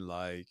Litecoin,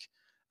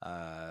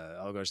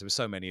 oh gosh, there were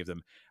so many of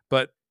them.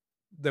 But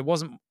there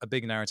wasn't a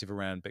big narrative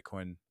around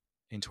Bitcoin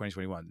in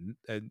 2021.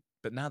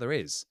 But now there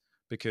is,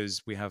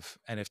 because we have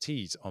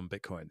NFTs on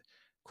Bitcoin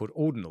called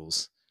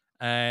ordinals,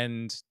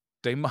 and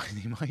they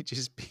might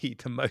just be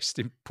the most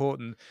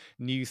important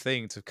new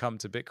thing to come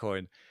to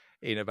Bitcoin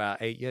in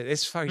about 8 years.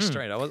 It's very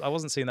strange. I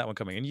wasn't seeing that one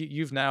coming. And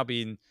you've now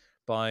been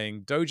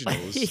buying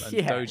Doginals,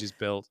 and Doge is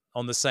built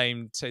on the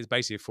same. It's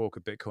basically a fork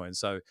of Bitcoin.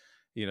 So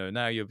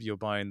now you're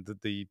buying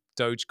the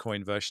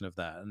Dogecoin version of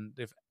that. And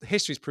if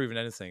history's proven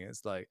anything,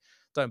 it's like,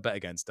 don't bet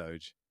against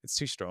Doge. It's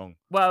too strong.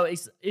 Well,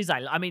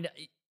 exactly. I mean,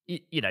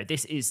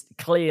 this is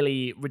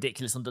clearly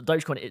ridiculous. On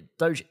Dogecoin,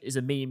 Doge is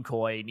a meme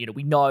coin.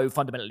 We know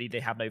fundamentally they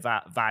have no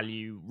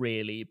value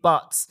really,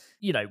 but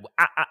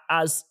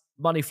as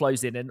money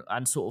flows in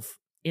and sort of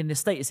in the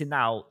state it's in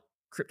now,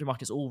 crypto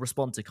markets all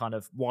respond to kind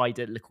of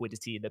wider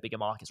liquidity in the bigger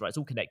markets, right? It's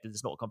all connected.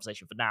 It's not a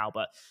conversation for now,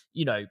 but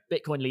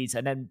Bitcoin leads,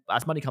 and then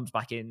as money comes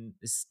back in,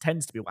 this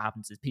tends to be what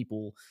happens is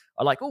people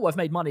are like, oh, I've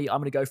made money, I'm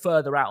going to go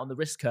further out on the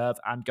risk curve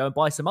and go and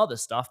buy some other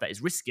stuff that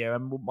is riskier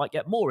and might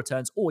get more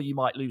returns, or you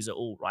might lose it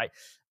all, right?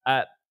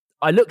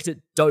 I looked at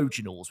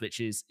Doginals, which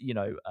is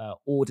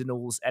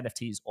ordinals,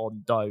 NFTs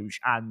on Doge,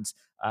 and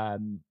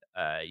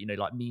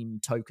like meme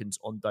tokens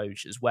on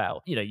Doge as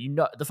well.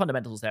 The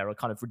fundamentals there are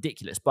kind of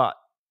ridiculous, but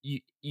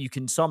you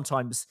can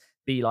sometimes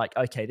be like,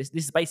 okay, this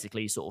is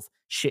basically sort of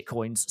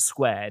shitcoins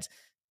squared.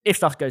 If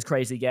stuff goes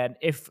crazy again,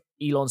 if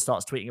Elon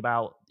starts tweeting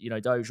about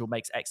Doge or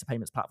makes X a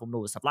payments platform and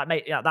all this stuff,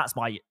 that's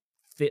my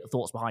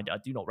thoughts behind it. I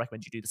do not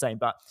recommend you do the same,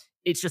 but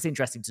it's just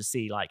interesting to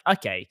see, like,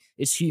 okay,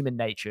 it's human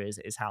nature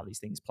is how these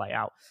things play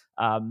out.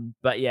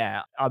 But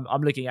yeah,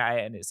 I'm looking at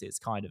it and it's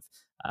kind of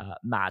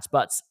mad.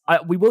 But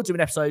we will do an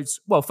episode.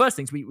 Well, first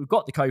things, we've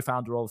got the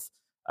co-founder of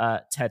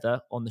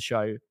Tether on the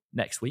show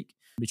next week.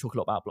 We talk a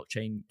lot about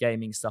blockchain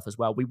gaming stuff as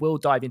well. We will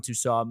dive into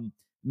some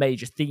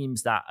major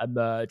themes that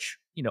emerge,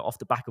 off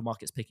the back of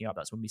markets picking up.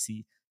 That's when we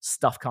see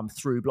stuff come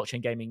through.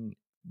 Blockchain gaming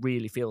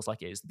really feels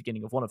like it is the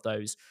beginning of one of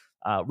those.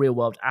 Real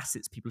world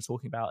assets people are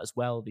talking about as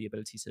well, the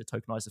ability to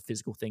tokenize a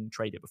physical thing,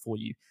 trade it before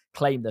you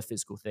claim the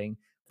physical thing.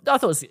 I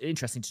thought it was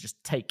interesting to just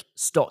take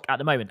stock at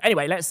the moment.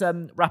 Anyway, let's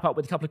wrap up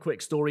with a couple of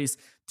quick stories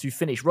to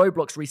finish.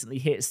 Roblox recently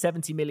hit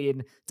 70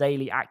 million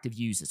daily active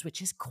users,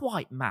 which is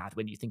quite mad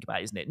when you think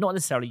about it, isn't it? Not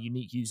necessarily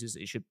unique users,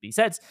 it should be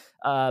said,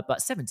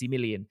 but 70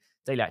 million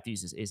daily active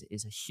users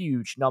is a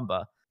huge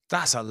number.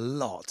 That's a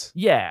lot.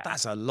 Yeah.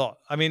 That's a lot.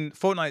 I mean,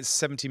 Fortnite's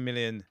 70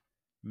 million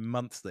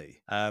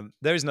monthly.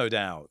 There is no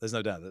doubt. There's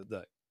no doubt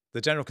that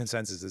the general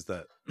consensus is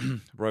that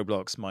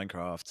Roblox,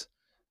 Minecraft,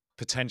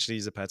 potentially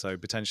Zepeto,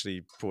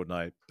 potentially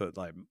Fortnite, but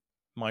like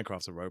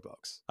Minecraft or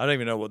Roblox. I don't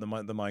even know what the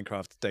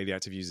Minecraft daily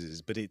active users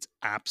is, but it's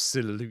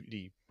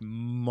absolutely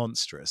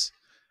monstrous.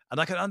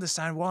 And I can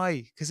understand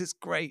why, because it's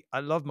great. I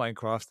love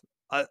Minecraft.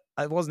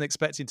 I wasn't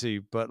expecting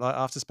to, but like,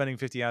 after spending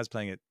 50 hours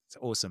playing it, it's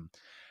awesome.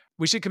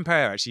 We should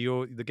compare,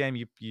 actually, the game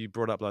you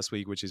brought up last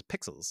week, which is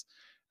Pixels,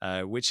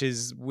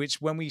 which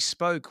when we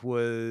spoke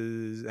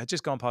had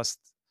just gone past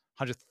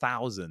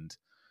 100,000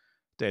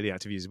 daily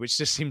active users, which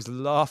just seems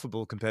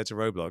laughable compared to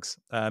Roblox.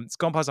 It's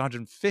gone past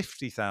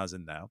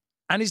 150,000 now,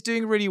 and it's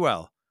doing really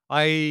well.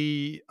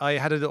 I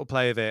had a little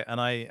play of it, and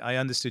I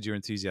understood your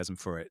enthusiasm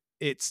for it.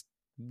 It's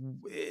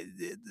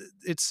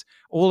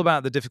all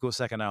about the difficult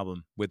second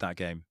album with that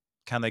game.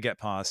 Can they get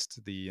past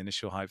the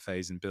initial hype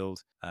phase and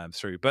build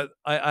through? But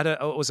I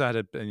also had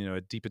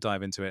a deeper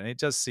dive into it, and it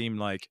does seem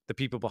like the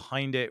people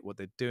behind it, what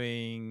they're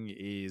doing,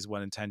 is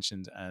well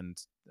intentioned and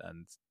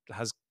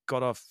has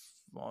got off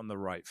on the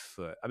right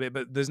foot. I mean,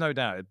 but there's no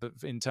doubt. But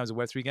in terms of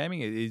Web3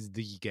 gaming, it is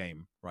the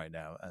game right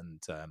now,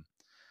 and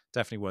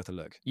definitely worth a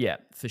look. Yeah,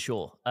 for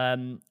sure.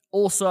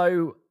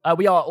 Also,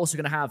 we are also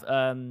going to have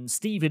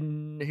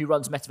Stephen, who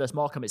runs Metaverse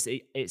Markham.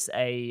 It's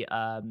a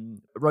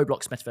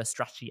Roblox Metaverse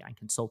strategy and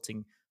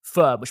consulting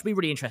firm, which will be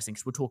really interesting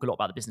because we'll talk a lot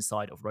about the business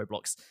side of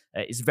Roblox.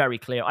 It's very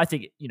clear. I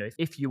think,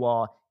 if you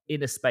are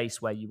in a space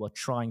where you are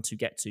trying to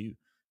get to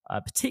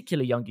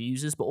particularly younger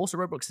users, but also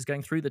Roblox is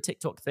going through the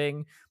TikTok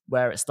thing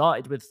where it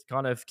started with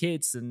kind of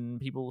kids and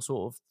people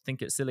sort of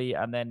think it's silly,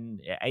 and then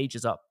it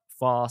ages up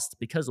fast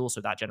because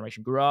also that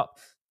generation grow up.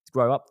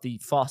 The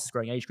fastest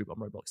growing age group on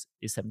Roblox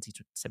is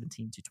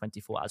 17 to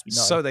 24, as we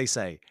know. So they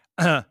say.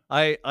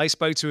 I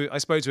spoke to a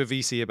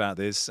VC about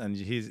this, and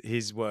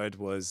his word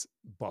was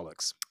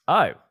bollocks.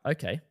 Oh,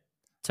 okay.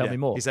 Tell me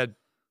more. He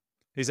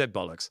said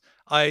bollocks.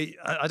 I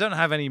don't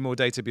have any more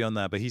data beyond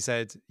that, but he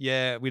said,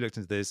 yeah, we looked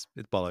into this.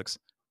 It's bollocks.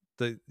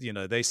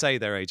 They say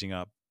they're aging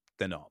up.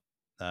 They're not.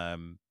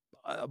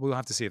 We'll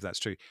have to see if that's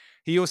true.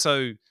 He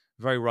also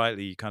very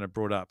rightly kind of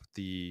brought up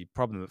the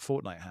problem that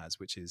Fortnite has,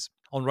 which is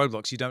on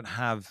Roblox, you don't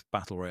have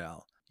Battle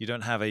Royale. You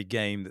don't have a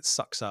game that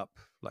sucks up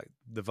like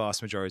the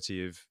vast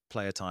majority of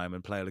player time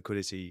and player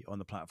liquidity on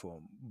the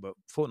platform, but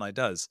Fortnite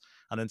does.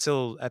 And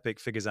until Epic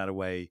figures out a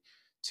way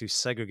to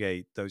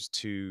segregate those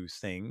two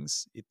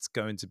things, it's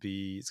going to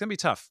be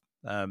tough.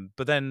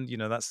 But then,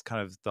 that's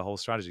kind of the whole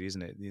strategy,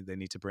 isn't it? They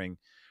need to bring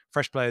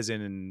fresh players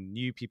in and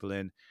new people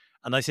in.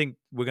 And I think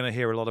we're going to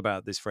hear a lot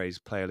about this phrase,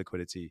 player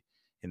liquidity,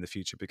 in the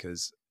future,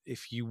 because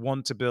if you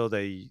want to build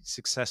a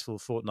successful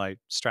Fortnite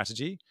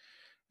strategy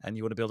and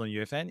you want to build on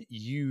UFN,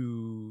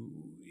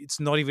 it's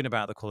not even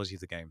about the quality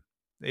of the game.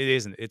 It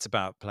isn't. It's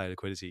about player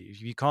liquidity.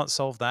 If you can't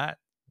solve that,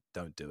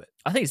 don't do it.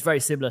 I think it's very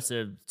similar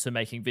to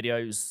making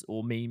videos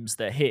or memes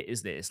that hit,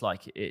 isn't it? It's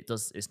like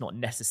it's not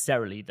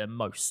necessarily the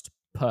most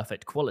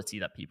perfect quality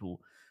that people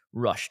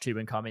rush to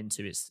and come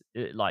into. It's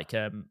like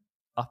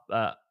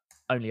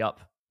Only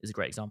Up is a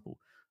great example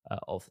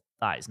of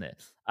that, isn't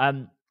it?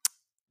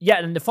 Yeah,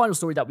 and the final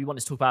story that we wanted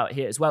to talk about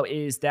here as well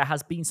is there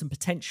has been some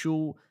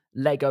potential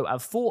Lego and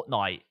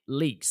Fortnite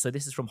leaks. So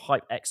this is from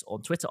HypeX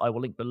on Twitter. I will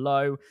link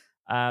below.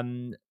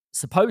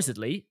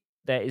 Supposedly,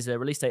 there is a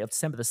release date of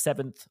December the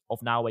 7th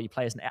of now where you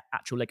play as an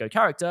actual Lego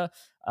character.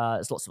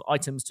 There's lots of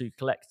items to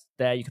collect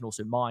there. You can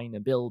also mine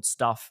and build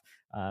stuff.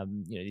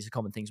 These are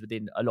common things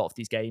within a lot of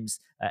these games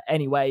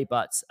anyway.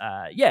 But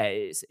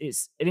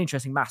it's an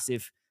interesting,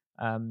 massive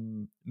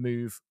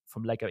move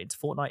from Lego into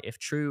Fortnite, if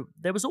true.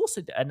 There was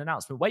also an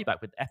announcement way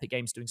back with Epic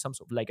Games doing some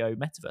sort of Lego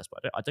metaverse,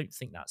 but I don't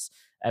think that's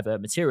ever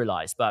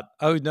materialized. But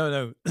oh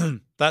no,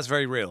 that's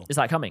very real. Is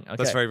that coming? Okay.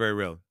 That's very, very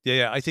real.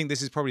 Yeah. I think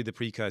this is probably the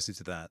precursor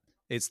to that.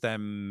 It's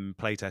them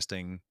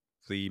playtesting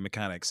the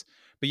mechanics.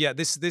 But yeah,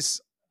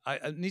 this I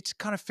need to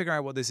kind of figure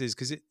out what this is,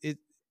 because it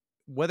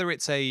whether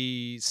it's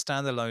a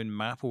standalone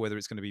map or whether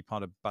it's going to be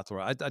part of Battle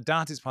Royale. I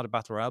doubt it's part of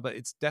Battle Royale, but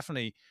it's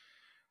definitely.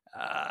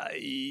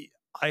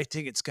 I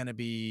think it's going to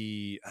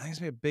be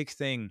a big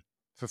thing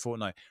for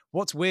Fortnite.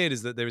 What's weird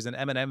is that there is an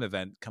M&M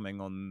event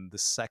coming on the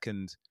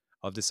 2nd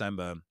of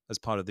December as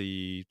part of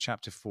the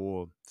Chapter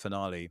 4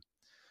 finale.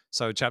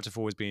 So Chapter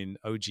 4 has been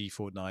OG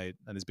Fortnite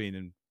and has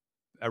been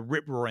a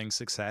rip-roaring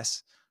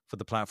success for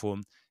the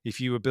platform. If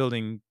you were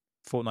building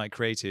Fortnite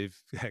creative,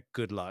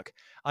 good luck.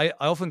 I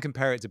often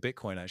compare it to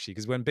Bitcoin, actually,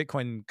 because when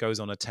Bitcoin goes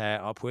on a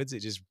tear upwards, it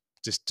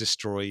just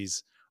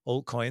destroys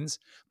altcoins.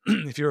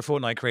 If you're a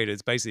Fortnite creator,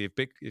 it's basically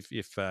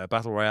if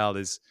Battle Royale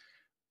is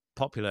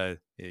popular,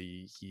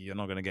 you're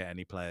not going to get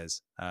any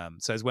players.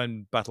 So it's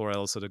when Battle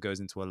Royale sort of goes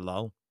into a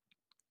lull.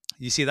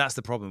 You see, that's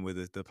the problem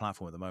with the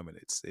platform at the moment.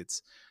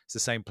 It's the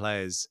same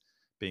players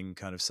being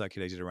kind of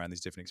circulated around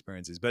these different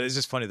experiences. But it's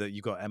just funny that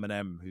you've got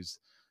Eminem, who's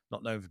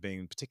not known for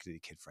being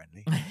particularly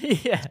kid-friendly,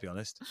 yeah, to be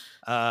honest.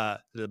 A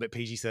little bit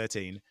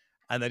PG-13.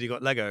 And then you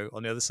got Lego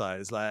on the other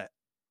side. It's like,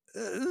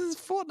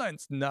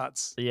 Fortnite's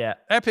nuts. Yeah.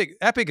 Epic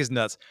is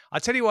nuts. I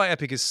tell you why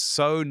Epic is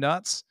so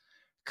nuts,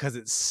 because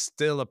it's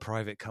still a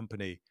private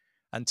company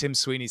and Tim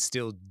Sweeney's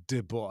still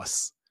the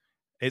boss.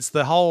 It's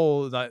the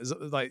whole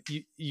like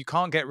you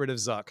can't get rid of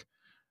Zuck.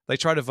 They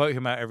try to vote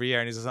him out every year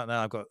and he's just like,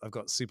 no, I've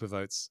got super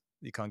votes.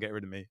 You can't get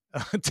rid of me.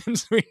 Tim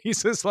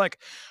Sweeney's just like,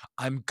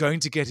 I'm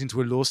going to get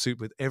into a lawsuit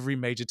with every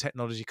major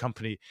technology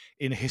company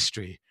in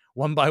history,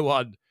 one by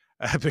one.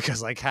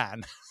 Because I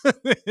can.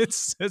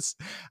 It's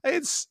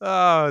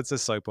a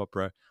soap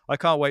opera. I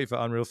can't wait for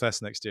Unreal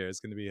Fest next year. It's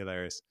going to be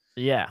hilarious.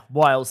 Yeah,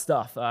 wild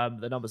stuff.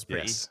 The numbers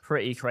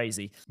pretty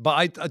crazy.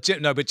 But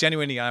but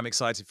genuinely, I'm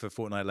excited for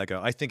Fortnite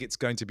Lego. I think it's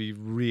going to be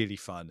really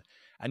fun.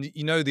 And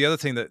the other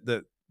thing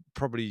that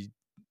probably,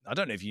 I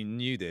don't know if you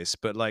knew this,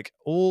 but like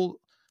all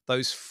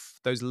those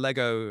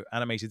Lego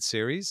animated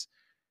series,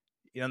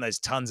 there's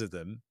tons of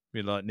them.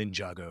 Like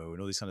Ninjago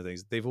and all these kind of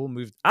things. They've all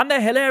moved, and they're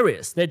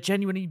hilarious. They're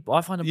genuinely, I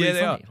find them really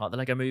funny. Like the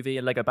Lego Movie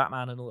and Lego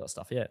Batman and all that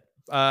stuff. Yeah.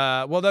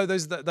 Well,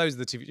 those are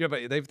the TV. Yeah,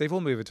 but they've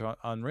all moved to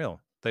Unreal.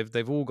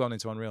 They've all gone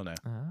into Unreal now.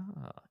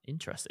 Ah,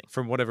 interesting.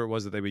 From whatever it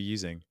was that they were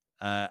using,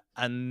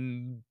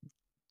 and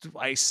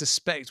I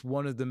suspect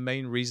one of the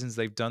main reasons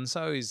they've done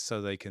so is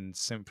so they can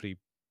simply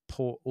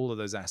port all of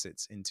those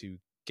assets into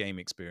game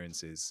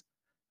experiences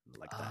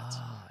like that.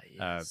 Ah,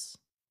 yes.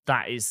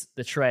 That is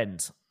the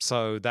trend.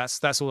 So that's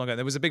all I'm going.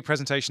 There was a big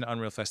presentation at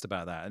Unreal Fest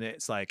about that, and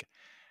it's like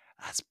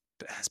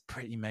that's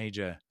pretty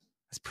major.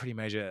 That's pretty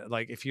major.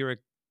 Like if you're a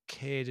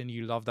kid and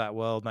you love that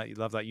world, you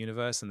love that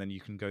universe, and then you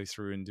can go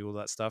through and do all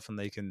that stuff, and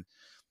they can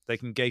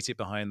gate it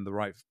behind the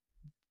right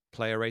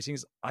player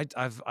ratings.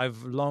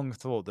 I've long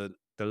thought that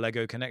the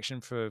Lego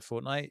connection for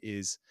Fortnite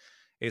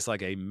it's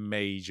like a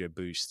major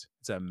boost.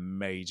 It's a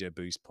major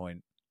boost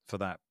point for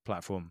that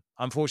platform.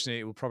 Unfortunately,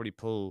 it will probably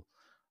pull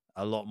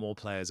a lot more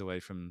players away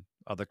from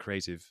other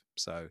creative.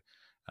 So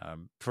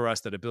for us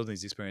that are building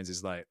these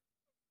experiences, like,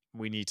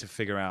 we need to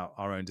figure out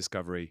our own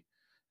discovery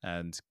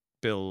and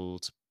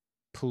build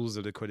pools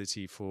of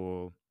liquidity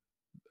for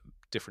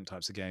different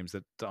types of games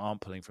that aren't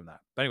pulling from that.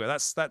 But anyway,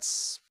 that's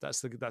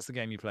the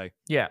game you play.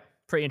 Yeah,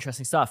 pretty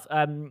interesting stuff.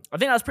 I think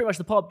that's pretty much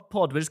the pod.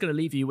 We're just going to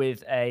leave you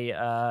with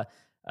a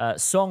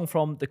song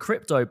from the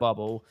crypto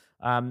bubble.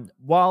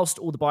 Whilst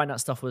all the Binance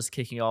stuff was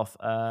kicking off,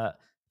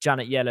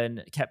 Janet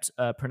Yellen kept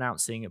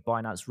pronouncing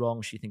Binance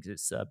wrong. She thinks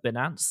it's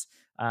Binance.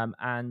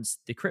 And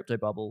the crypto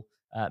bubble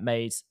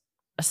made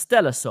a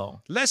stellar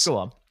song. Go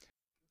on.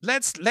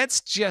 Let's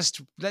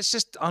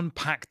just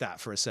unpack that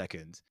for a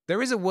second.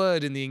 There is a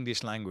word in the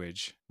English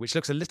language which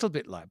looks a little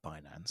bit like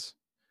Binance.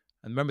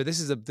 And remember, this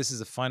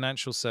is a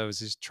financial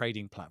services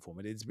trading platform.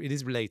 It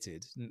is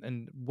related.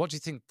 And what do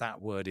you think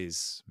that word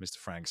is, Mr.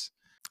 Franks?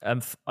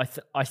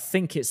 I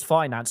think it's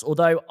finance,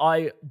 although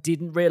I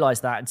didn't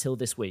realize that until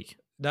this week.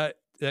 No,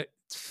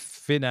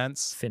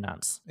 finance.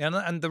 Finance.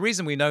 And the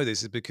reason we know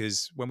this is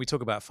because when we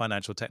talk about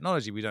financial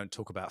technology, we don't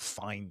talk about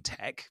fine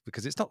tech,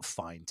 because it's not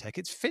fine tech,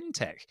 it's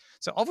fintech.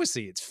 So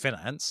obviously it's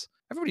finance.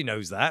 Everybody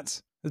knows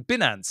that. It's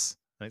Binance,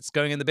 and it's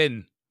going in the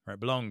bin where it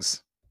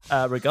belongs.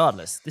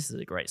 Regardless, this is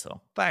a great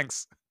song.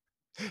 Thanks.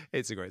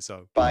 It's a great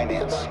song.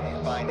 Finance.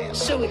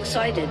 So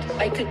excited,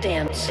 I could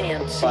dance.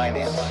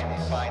 Finance.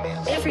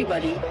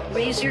 Everybody,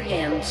 raise your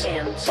hands.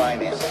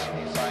 Finance.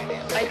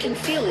 I can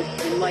feel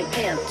it in my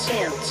pants.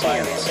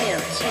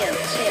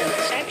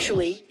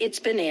 Actually, it's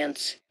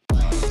Binance.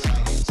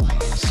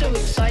 So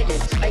excited,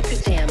 I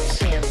could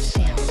dance.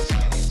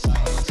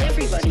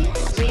 Everybody,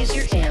 raise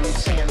your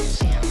hands.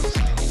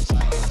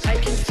 I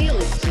can feel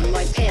it in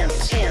my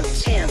pants.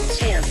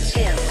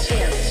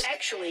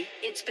 Actually,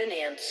 it's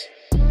Binance.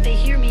 They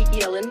hear me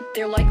yelling,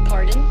 they're like,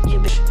 pardon,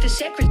 yibbish. The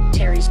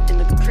secretary's in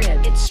the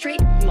crib. It's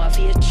straight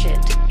mafia shit.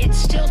 It's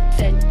still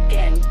Fed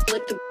gang.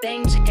 Let the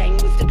bangs hang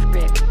with the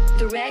grip.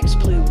 The rag's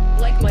blue,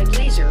 like my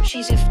blazer.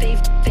 She's a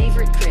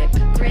favorite crip.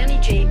 Granny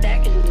J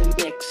back in the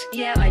mix.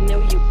 Yeah, I know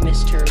you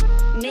missed her.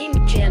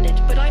 Named Janet,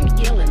 but I'm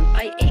yelling.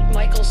 I ate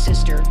Michael's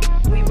sister.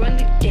 We run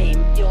the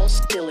game, y'all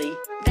silly.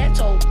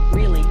 That's all,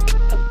 really.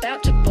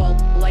 About to ball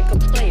like a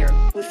player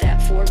with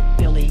that for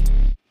Billy.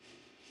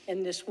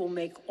 And this will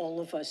make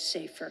all of us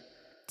safer.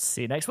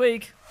 See you next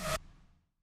week.